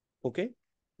 Okay.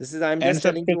 This is, I'm And just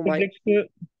sir, telling you my,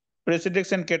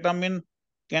 Presidex and ketamine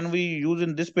can we use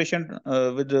in this patient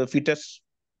with the fetus,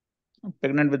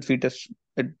 pregnant with fetus?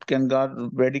 It can guard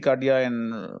bradycardia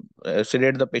and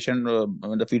sedate the patient,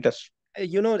 the fetus.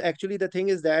 actually, the thing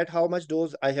is that how much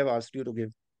dose I have asked you to give.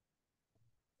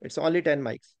 It's only 10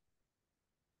 mics.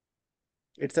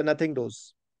 It's a nothing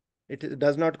dose. It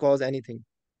does not cause anything.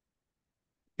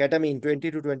 Ketamine, 20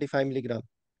 to 25 milligram.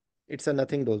 It's a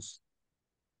nothing dose.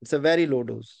 It's a very low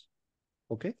dose.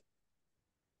 Okay.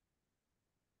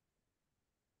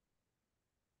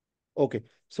 Okay.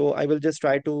 So I will just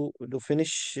try to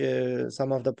finish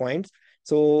some of the points.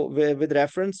 So with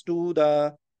reference to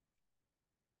the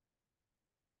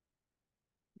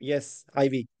Yes,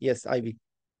 IV. Yes, IV.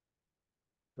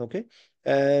 Okay.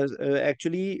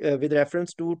 Actually, with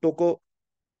reference to Toco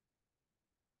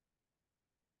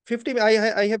 50,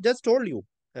 I have just told you,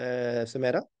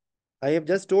 Samara. I have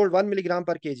just told 1 milligram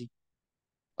per kg.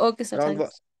 Okay, sir. Around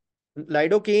Thanks.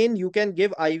 lidocaine, you can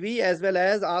give IV as well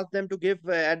as ask them to give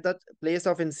at the place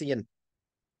of incision.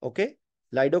 Okay.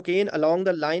 Lidocaine along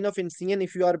the line of incision,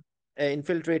 if you are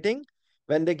infiltrating,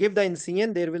 when they give the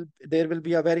incision, there will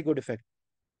be a very good effect.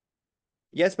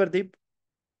 Yes, Pradeep.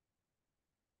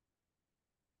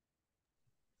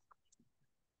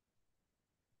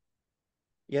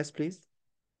 Yes, please.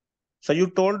 So you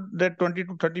told that 20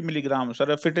 to 30 milligrams. Sir,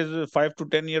 if it is a 5 to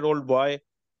 10-year-old boy,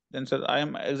 then sir, I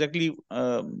am exactly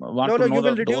want No, to no, know you the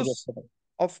will dose reduce. of.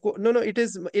 Of course, no, no, it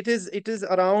is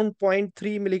around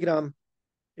 0.3 milligram.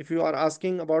 If you are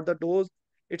asking about the dose,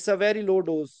 it's a very low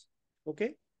dose.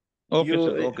 Okay. Okay, sir.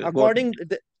 You Okay, got it. according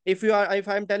if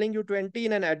I'm telling you 20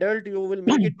 in an adult, you will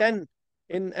make it 10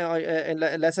 in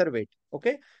lesser weight.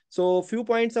 Okay. So few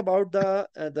points about the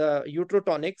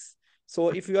uterotonics. So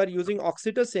if you are using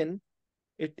oxytocin,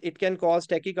 it can cause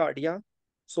tachycardia.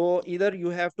 So either you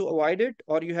have to avoid it,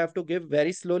 or you have to give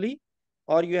very slowly,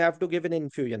 or you have to give an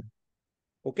infusion.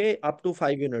 Okay, up to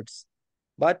 5 units.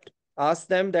 But ask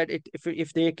them that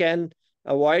if they can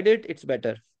avoid it, it's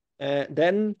better.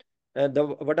 Then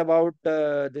the what about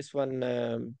this one,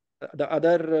 the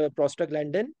other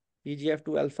prostaglandin,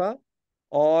 PGF2 alpha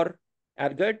or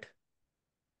ergot,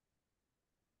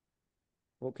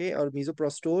 okay, or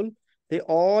misoprostol? They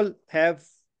all have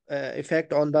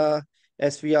effect on the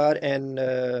SVR and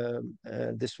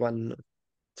this one.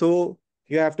 So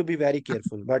you have to be very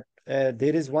careful. But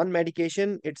there is one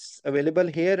medication, it's available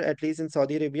here, at least in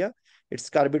Saudi Arabia. It's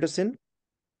carbitocin.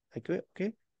 Okay,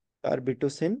 okay.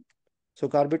 Carbitocin. So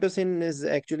carbitocin is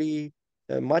actually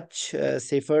much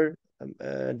safer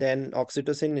than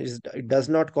oxytocin. It does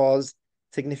not cause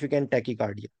significant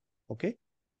tachycardia. Okay.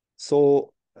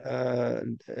 So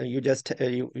you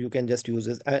can just use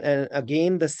this. And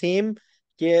again, the same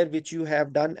care which you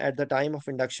have done at the time of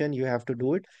induction, you have to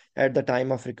do it at the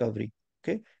time of recovery.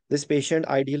 Okay. This patient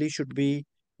ideally should be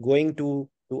going to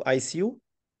ICU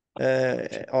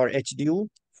or HDU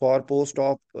for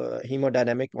post-op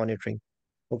hemodynamic monitoring.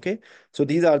 Okay. So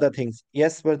these are the things.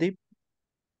 Yes, Pradeep.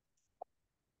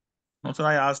 No, sir,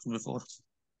 I asked before.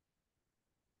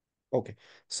 Okay.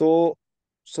 So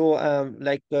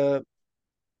like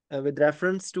with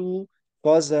reference to,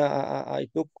 because I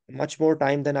took much more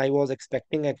time than I was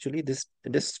expecting. Actually,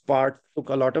 this part took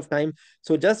a lot of time.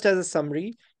 So just as a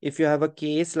summary, if you have a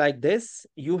case like this,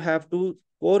 you have to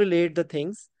correlate the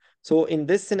things. So in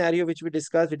this scenario which we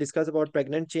discussed about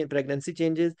pregnancy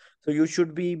changes. So you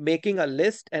should be making a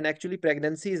list, and actually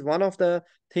pregnancy is one of the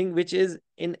thing which is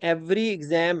in every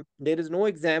exam. There is no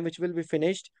exam which will be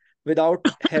finished without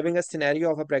having a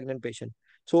scenario of a pregnant patient.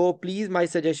 So please, my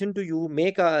suggestion to you,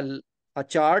 make a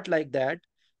chart like that,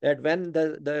 that when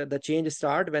the change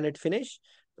start, when it finish,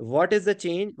 what is the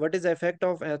change, what is the effect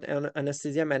of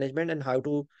anesthesia management, and how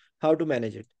to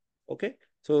manage it. Okay.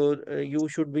 So you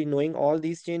should be knowing all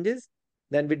these changes.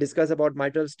 Then we discuss about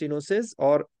mitral stenosis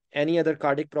or any other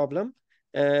cardiac problem.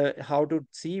 How to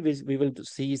see, we will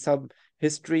see some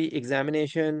history,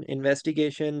 examination,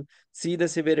 investigation, see the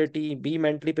severity, be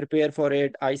mentally prepared for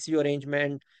it, ICU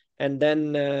arrangement, and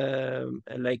then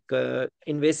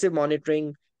invasive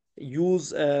monitoring,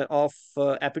 use of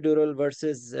epidural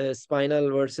versus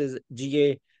spinal versus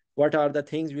GA. What are the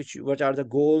things, what are the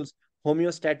goals?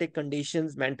 Homeostatic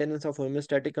conditions, maintenance of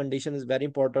homeostatic condition is very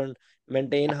important.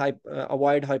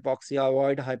 Avoid hypoxia,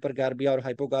 avoid hypergarbia or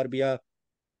hypogarbia,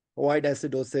 avoid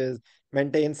acidosis,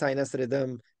 maintain sinus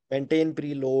rhythm, maintain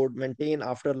preload, maintain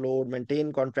afterload,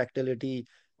 maintain contractility,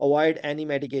 avoid any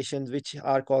medications which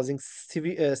are causing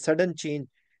sudden change.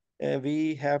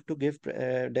 We have to give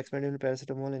dexmedetomidine,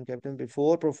 paracetamol, and captain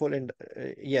before propofol. And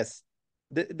yes,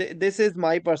 this is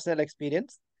my personal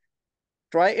experience.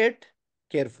 Try it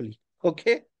carefully.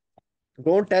 Okay,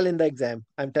 don't tell in the exam.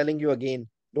 I'm telling you again.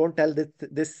 Don't tell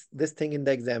this thing in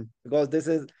the exam, because this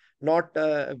is not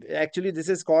actually, this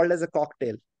is called as a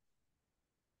cocktail.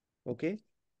 Okay,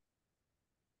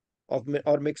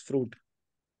 or mixed fruit.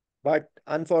 But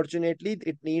unfortunately,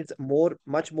 it needs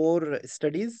much more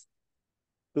studies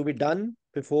to be done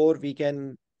before we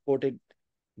can quote it.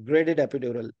 Graded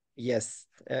epidural. Yes,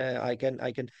 I can.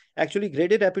 Actually,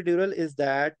 graded epidural is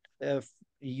that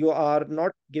you are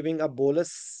not giving a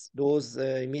bolus dose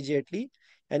immediately,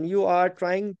 and you are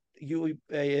trying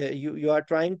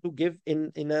to give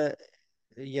in a,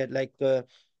 yeah, like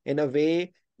in a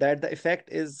way that the effect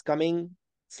is coming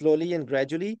slowly and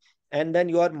gradually, and then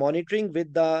you are monitoring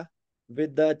with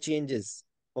the changes.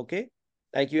 Okay,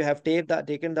 like you have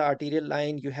taken the arterial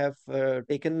line, you have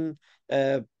taken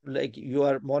like you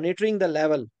are monitoring the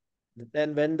level.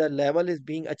 Then when the level is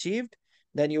being achieved,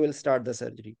 then you will start the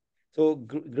surgery. So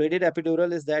graded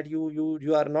epidural is that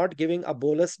you are not giving a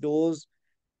bolus dose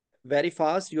very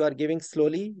fast. You are giving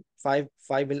slowly 5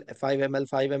 ml 5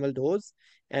 ml dose,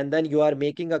 and then you are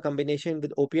making a combination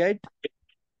with opioid.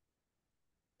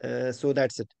 So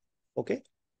that's it. Okay.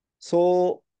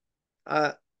 So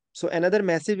uh, so another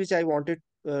message which I wanted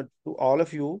to all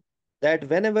of you, that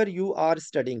whenever you are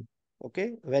studying,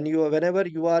 okay, whenever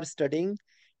you are studying,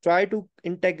 try to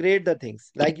integrate the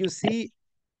things. Like you see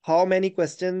how many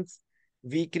questions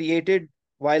we created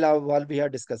while we are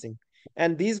discussing,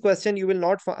 and these questions you will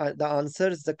not the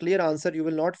answers, the clear answer you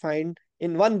will not find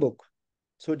in one book.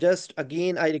 So just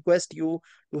again, I request you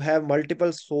to have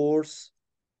multiple source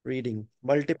reading,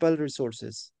 multiple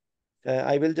resources.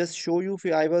 I will just show you.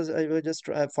 I was just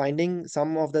finding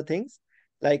some of the things,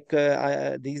 like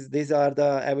these are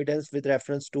the evidence with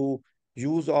reference to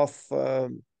use of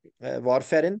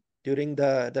warfarin during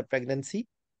the pregnancy.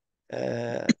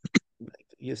 Uh,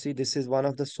 you see, this is one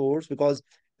of the source, because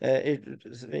it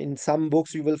in some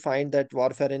books you will find that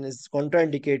warfarin is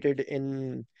contraindicated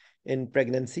in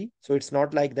pregnancy. So it's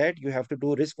not like that. You have to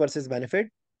do risk versus benefit,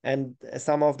 and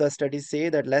some of the studies say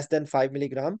that less than 5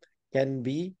 milligram can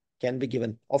be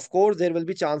given. Of course, there will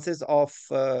be chances of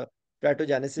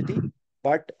teratogenicity,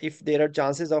 but if there are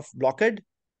chances of blockade,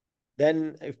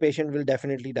 then a patient will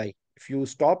definitely die. If you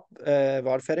stop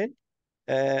warfarin,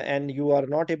 and you are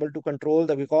not able to control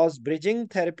the, because bridging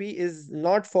therapy is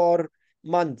not for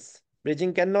months.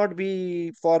 Bridging cannot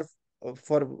be for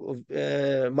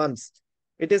months.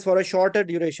 It is for a shorter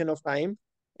duration of time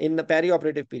in the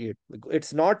perioperative period.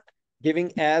 It's not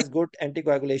giving as good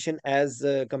anticoagulation as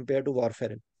compared to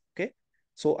warfarin. Okay,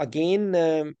 so again,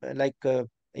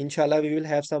 inshallah, we will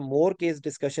have some more case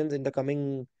discussions in the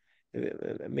coming,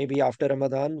 maybe after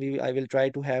Ramadan. I will try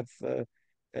to have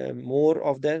more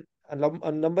of that.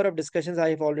 A number of discussions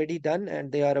I have already done,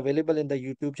 and they are available in the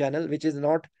YouTube channel, which is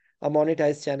not a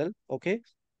monetized channel. Okay.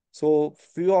 So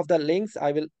few of the links,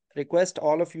 I will request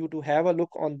all of you to have a look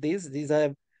on these. These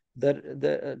are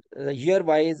the year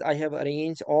wise. I have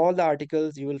arranged all the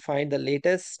articles. You will find the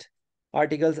latest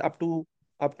articles up to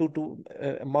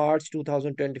March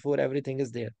 2024. Everything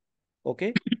is there.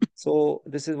 Okay. So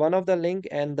this is one of the link,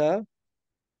 and the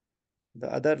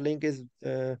other link is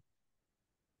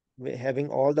having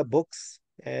all the books,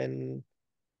 and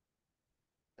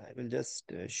I will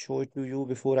just show it to you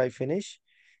before I finish.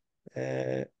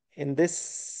 Uh, in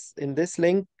this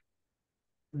link,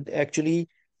 actually,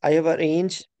 I have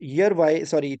arranged year wise,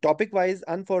 sorry, topic wise.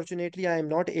 Unfortunately, I am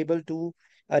not able to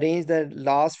arrange the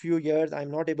last few years. I'm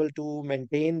not able to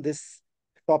maintain this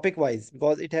topic wise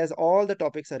because it has all the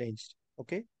topics arranged.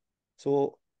 Okay.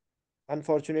 So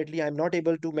unfortunately, I'm not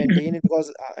able to maintain it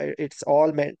because it's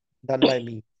all done by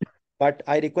me. But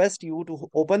I request you to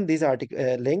open these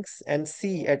links and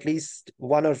see at least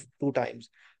one or two times,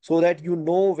 so that you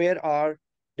know where are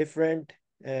different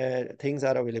things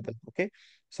are available. Okay,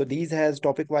 so these has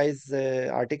topic wise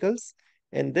articles.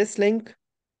 In this link,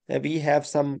 we have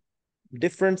some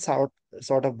different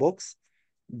sort of books.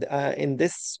 In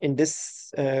this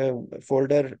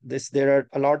folder, there are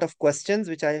a lot of questions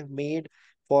which I have made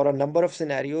for a number of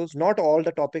scenarios. Not all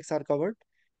the topics are covered,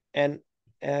 and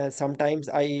sometimes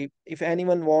if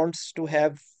anyone wants to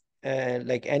have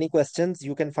like any questions,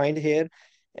 you can find here.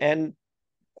 And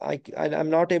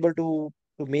I'm not able to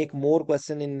make more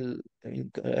question in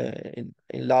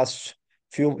last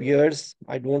few years.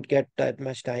 I don't get that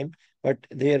much time, but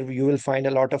there you will find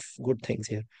a lot of good things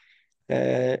here.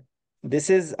 uh, this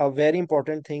is a very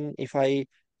important thing.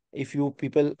 If you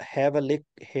people have a look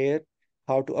here,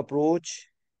 how to approach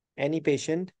any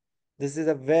patient, this is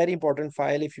a very important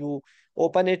file. If you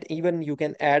open it, even you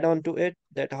can add on to it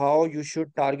that how you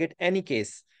should target any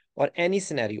case or any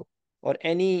scenario or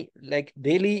any, like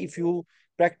daily. If you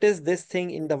practice this thing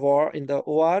in the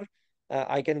OR,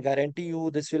 I can guarantee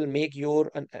you this will make your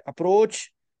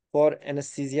approach for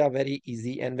anesthesia very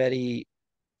easy and very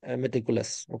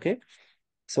meticulous. Okay,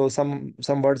 so some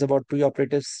words about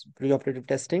preoperative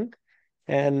testing,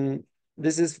 and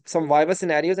this is some viva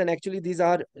scenarios. And actually, these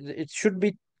are, it should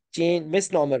be changed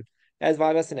misnomer as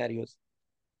viva scenarios.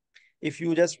 If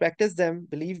you just practice them,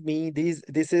 believe me,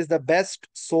 this is the best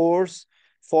source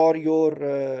for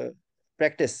your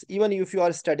practice. Even if you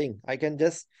are studying,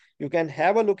 you can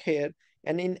have a look here,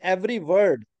 and in every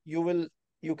word you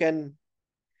can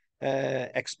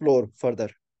explore further.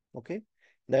 Okay,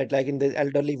 that like in the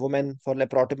elderly woman for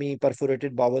laparotomy,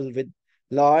 perforated bowel with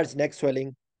large neck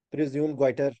swelling, presumed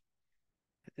goiter,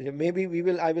 Maybe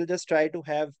I will just try to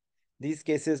have these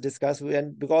cases discussed,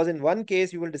 and because in one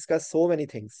case we will discuss so many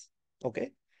things.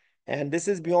 Okay. And this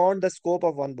is beyond the scope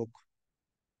of one book.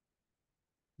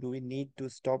 Do we need to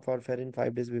stop warfarin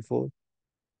 5 days before?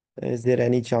 Is there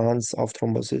any chance of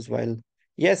thrombosis while?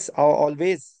 Yes,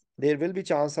 always there will be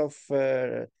chance of.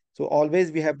 So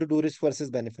always we have to do risk versus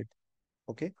benefit.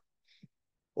 Okay.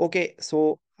 Okay.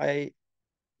 So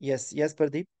yes,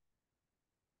 Pradeep,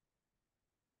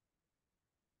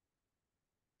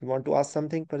 you want to ask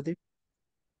something, Pradeep?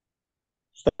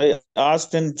 So I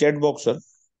asked in chat box, sir.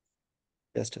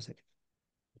 Just a second.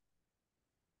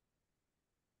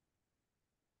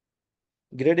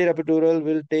 Graded epidural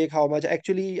will take how much?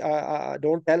 Actually,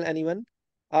 don't tell anyone.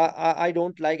 I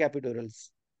don't like epidurals.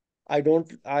 I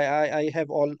don't. I have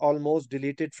almost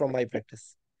deleted from my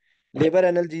practice. Labor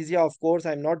analgesia, of course,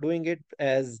 I'm not doing it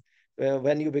as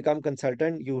when you become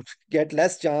consultant, you get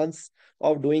less chance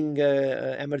of doing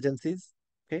emergencies.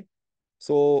 Okay.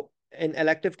 So in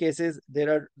elective cases, there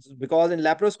are, because in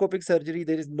laparoscopic surgery,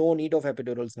 there is no need of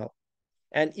epidurals now.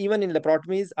 And even in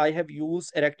laparotomies, I have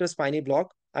used erector spiny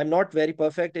block. I'm not very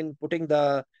perfect in putting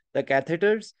the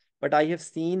catheters, but I have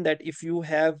seen that if you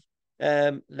have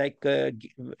erector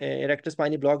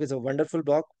spiny block is a wonderful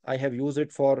block. I have used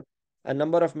it for a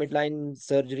number of midline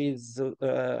surgeries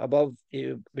above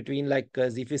between like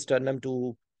Xiphi sternum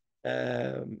to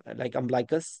like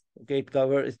umbilicus. Okay,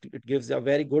 it gives a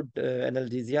very good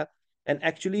analgesia. And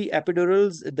actually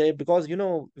epidurals, they, because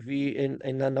we in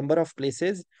a number of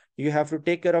places you have to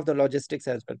take care of the logistics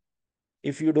as well.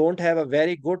 If you don't have a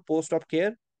very good post-op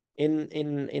care,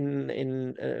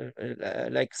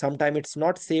 like sometime it's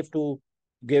not safe to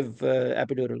give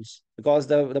epidurals, because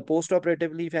the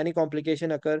post-operatively, if any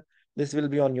complication occur, this will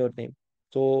be on your name.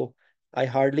 So I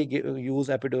hardly use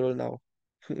epidural now.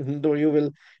 Though you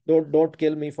will, don't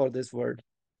kill me for this word.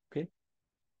 Okay.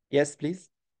 Yes, please.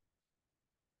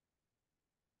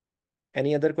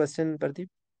 Any other question, Pardeep?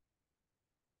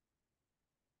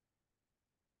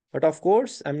 But of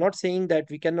course, I'm not saying that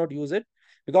we cannot use it,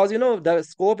 because the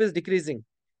scope is decreasing.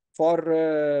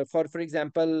 For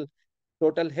example,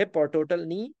 total hip or total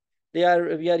knee, we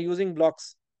are using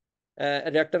blocks,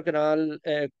 rector canal,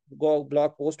 go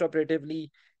block postoperatively,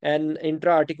 and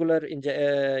intra-articular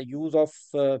use of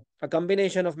a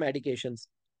combination of medications.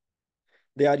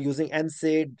 They are using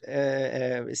NSAID,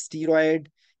 steroid,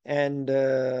 and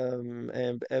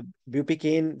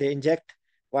bupivacaine. They inject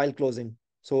while closing.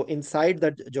 So inside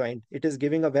the joint, it is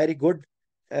giving a very good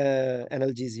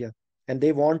analgesia. And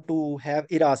they want to have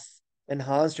ERAS,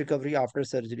 enhanced recovery after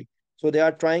surgery. So they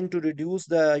are trying to reduce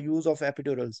the use of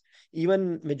epidurals.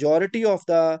 Even majority of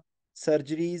the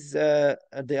surgeries,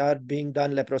 they are being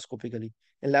done laparoscopically.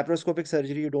 In laparoscopic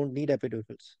surgery, you don't need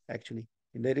epidurals, actually.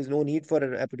 There is no need for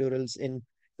epidurals in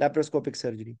laparoscopic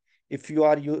surgery. If you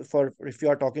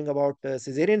are talking about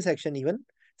cesarean section, even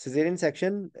cesarean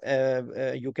section,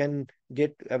 you can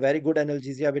get a very good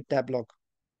analgesia with tab block.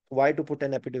 Why to put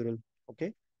an epidural?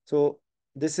 Okay, so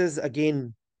this is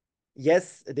again,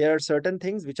 yes, there are certain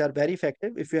things which are very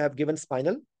effective if you have given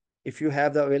spinal. If you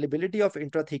have the availability of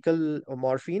intrathecal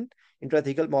morphine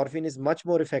is much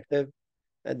more effective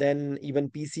than even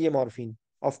PCA morphine.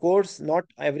 Of course, not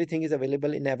everything is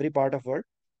available in every part of world.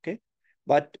 Okay,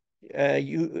 but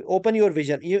you open your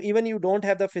vision. Even you don't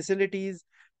have the facilities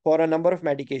for a number of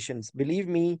medications. Believe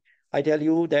me, I tell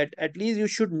you that at least you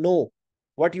should know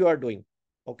what you are doing.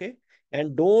 Okay,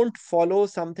 and don't follow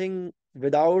something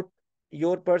without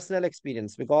your personal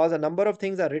experience, because a number of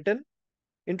things are written.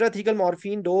 Intrathecal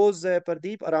morphine dose,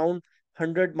 Pardeep, around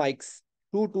 100 mics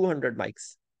to 200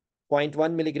 mics, zero point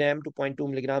 0.1 milligram to 0.2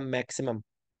 milligram maximum.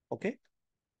 Okay.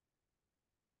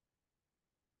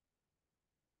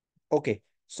 Okay.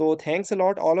 So thanks a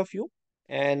lot, all of you.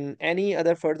 And any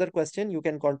other further question, you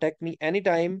can contact me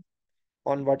anytime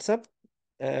on WhatsApp.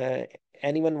 Uh,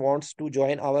 Anyone wants to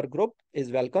join our group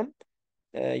is welcome.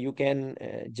 You can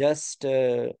just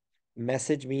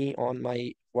message me on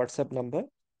my WhatsApp number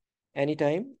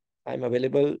anytime. I'm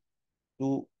available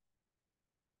to.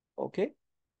 Okay.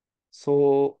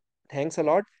 So thanks a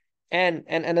lot. And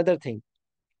another thing,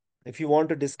 if you want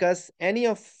to discuss any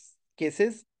of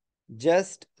cases,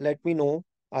 just let me know.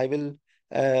 I will,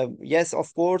 yes,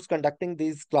 of course, conducting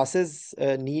these classes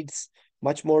needs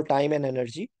much more time and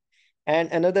energy.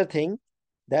 And another thing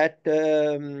that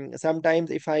sometimes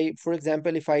if I, for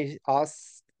example, if I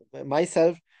ask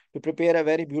myself to prepare a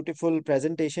very beautiful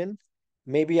presentation,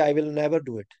 maybe I will never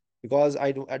do it, because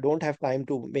I don't have time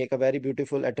to make a very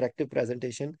beautiful, attractive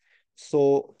presentation.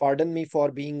 So pardon me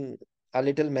for being a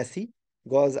little messy,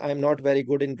 because I'm not very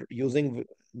good in using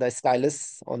the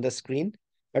stylus on the screen.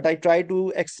 but I try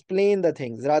to explain the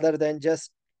things rather than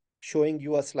just showing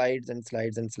you a slides and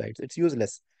slides and slides. It's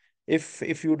useless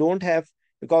if you don't have,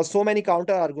 because so many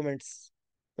counter arguments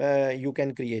you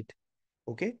can create.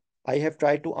 Okay, I have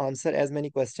tried to answer as many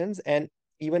questions, and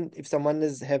even if someone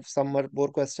is have some more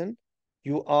question,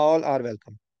 you all are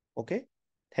welcome. Okay,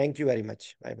 thank you very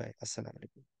much. Bye bye. Assalamu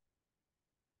alaikum.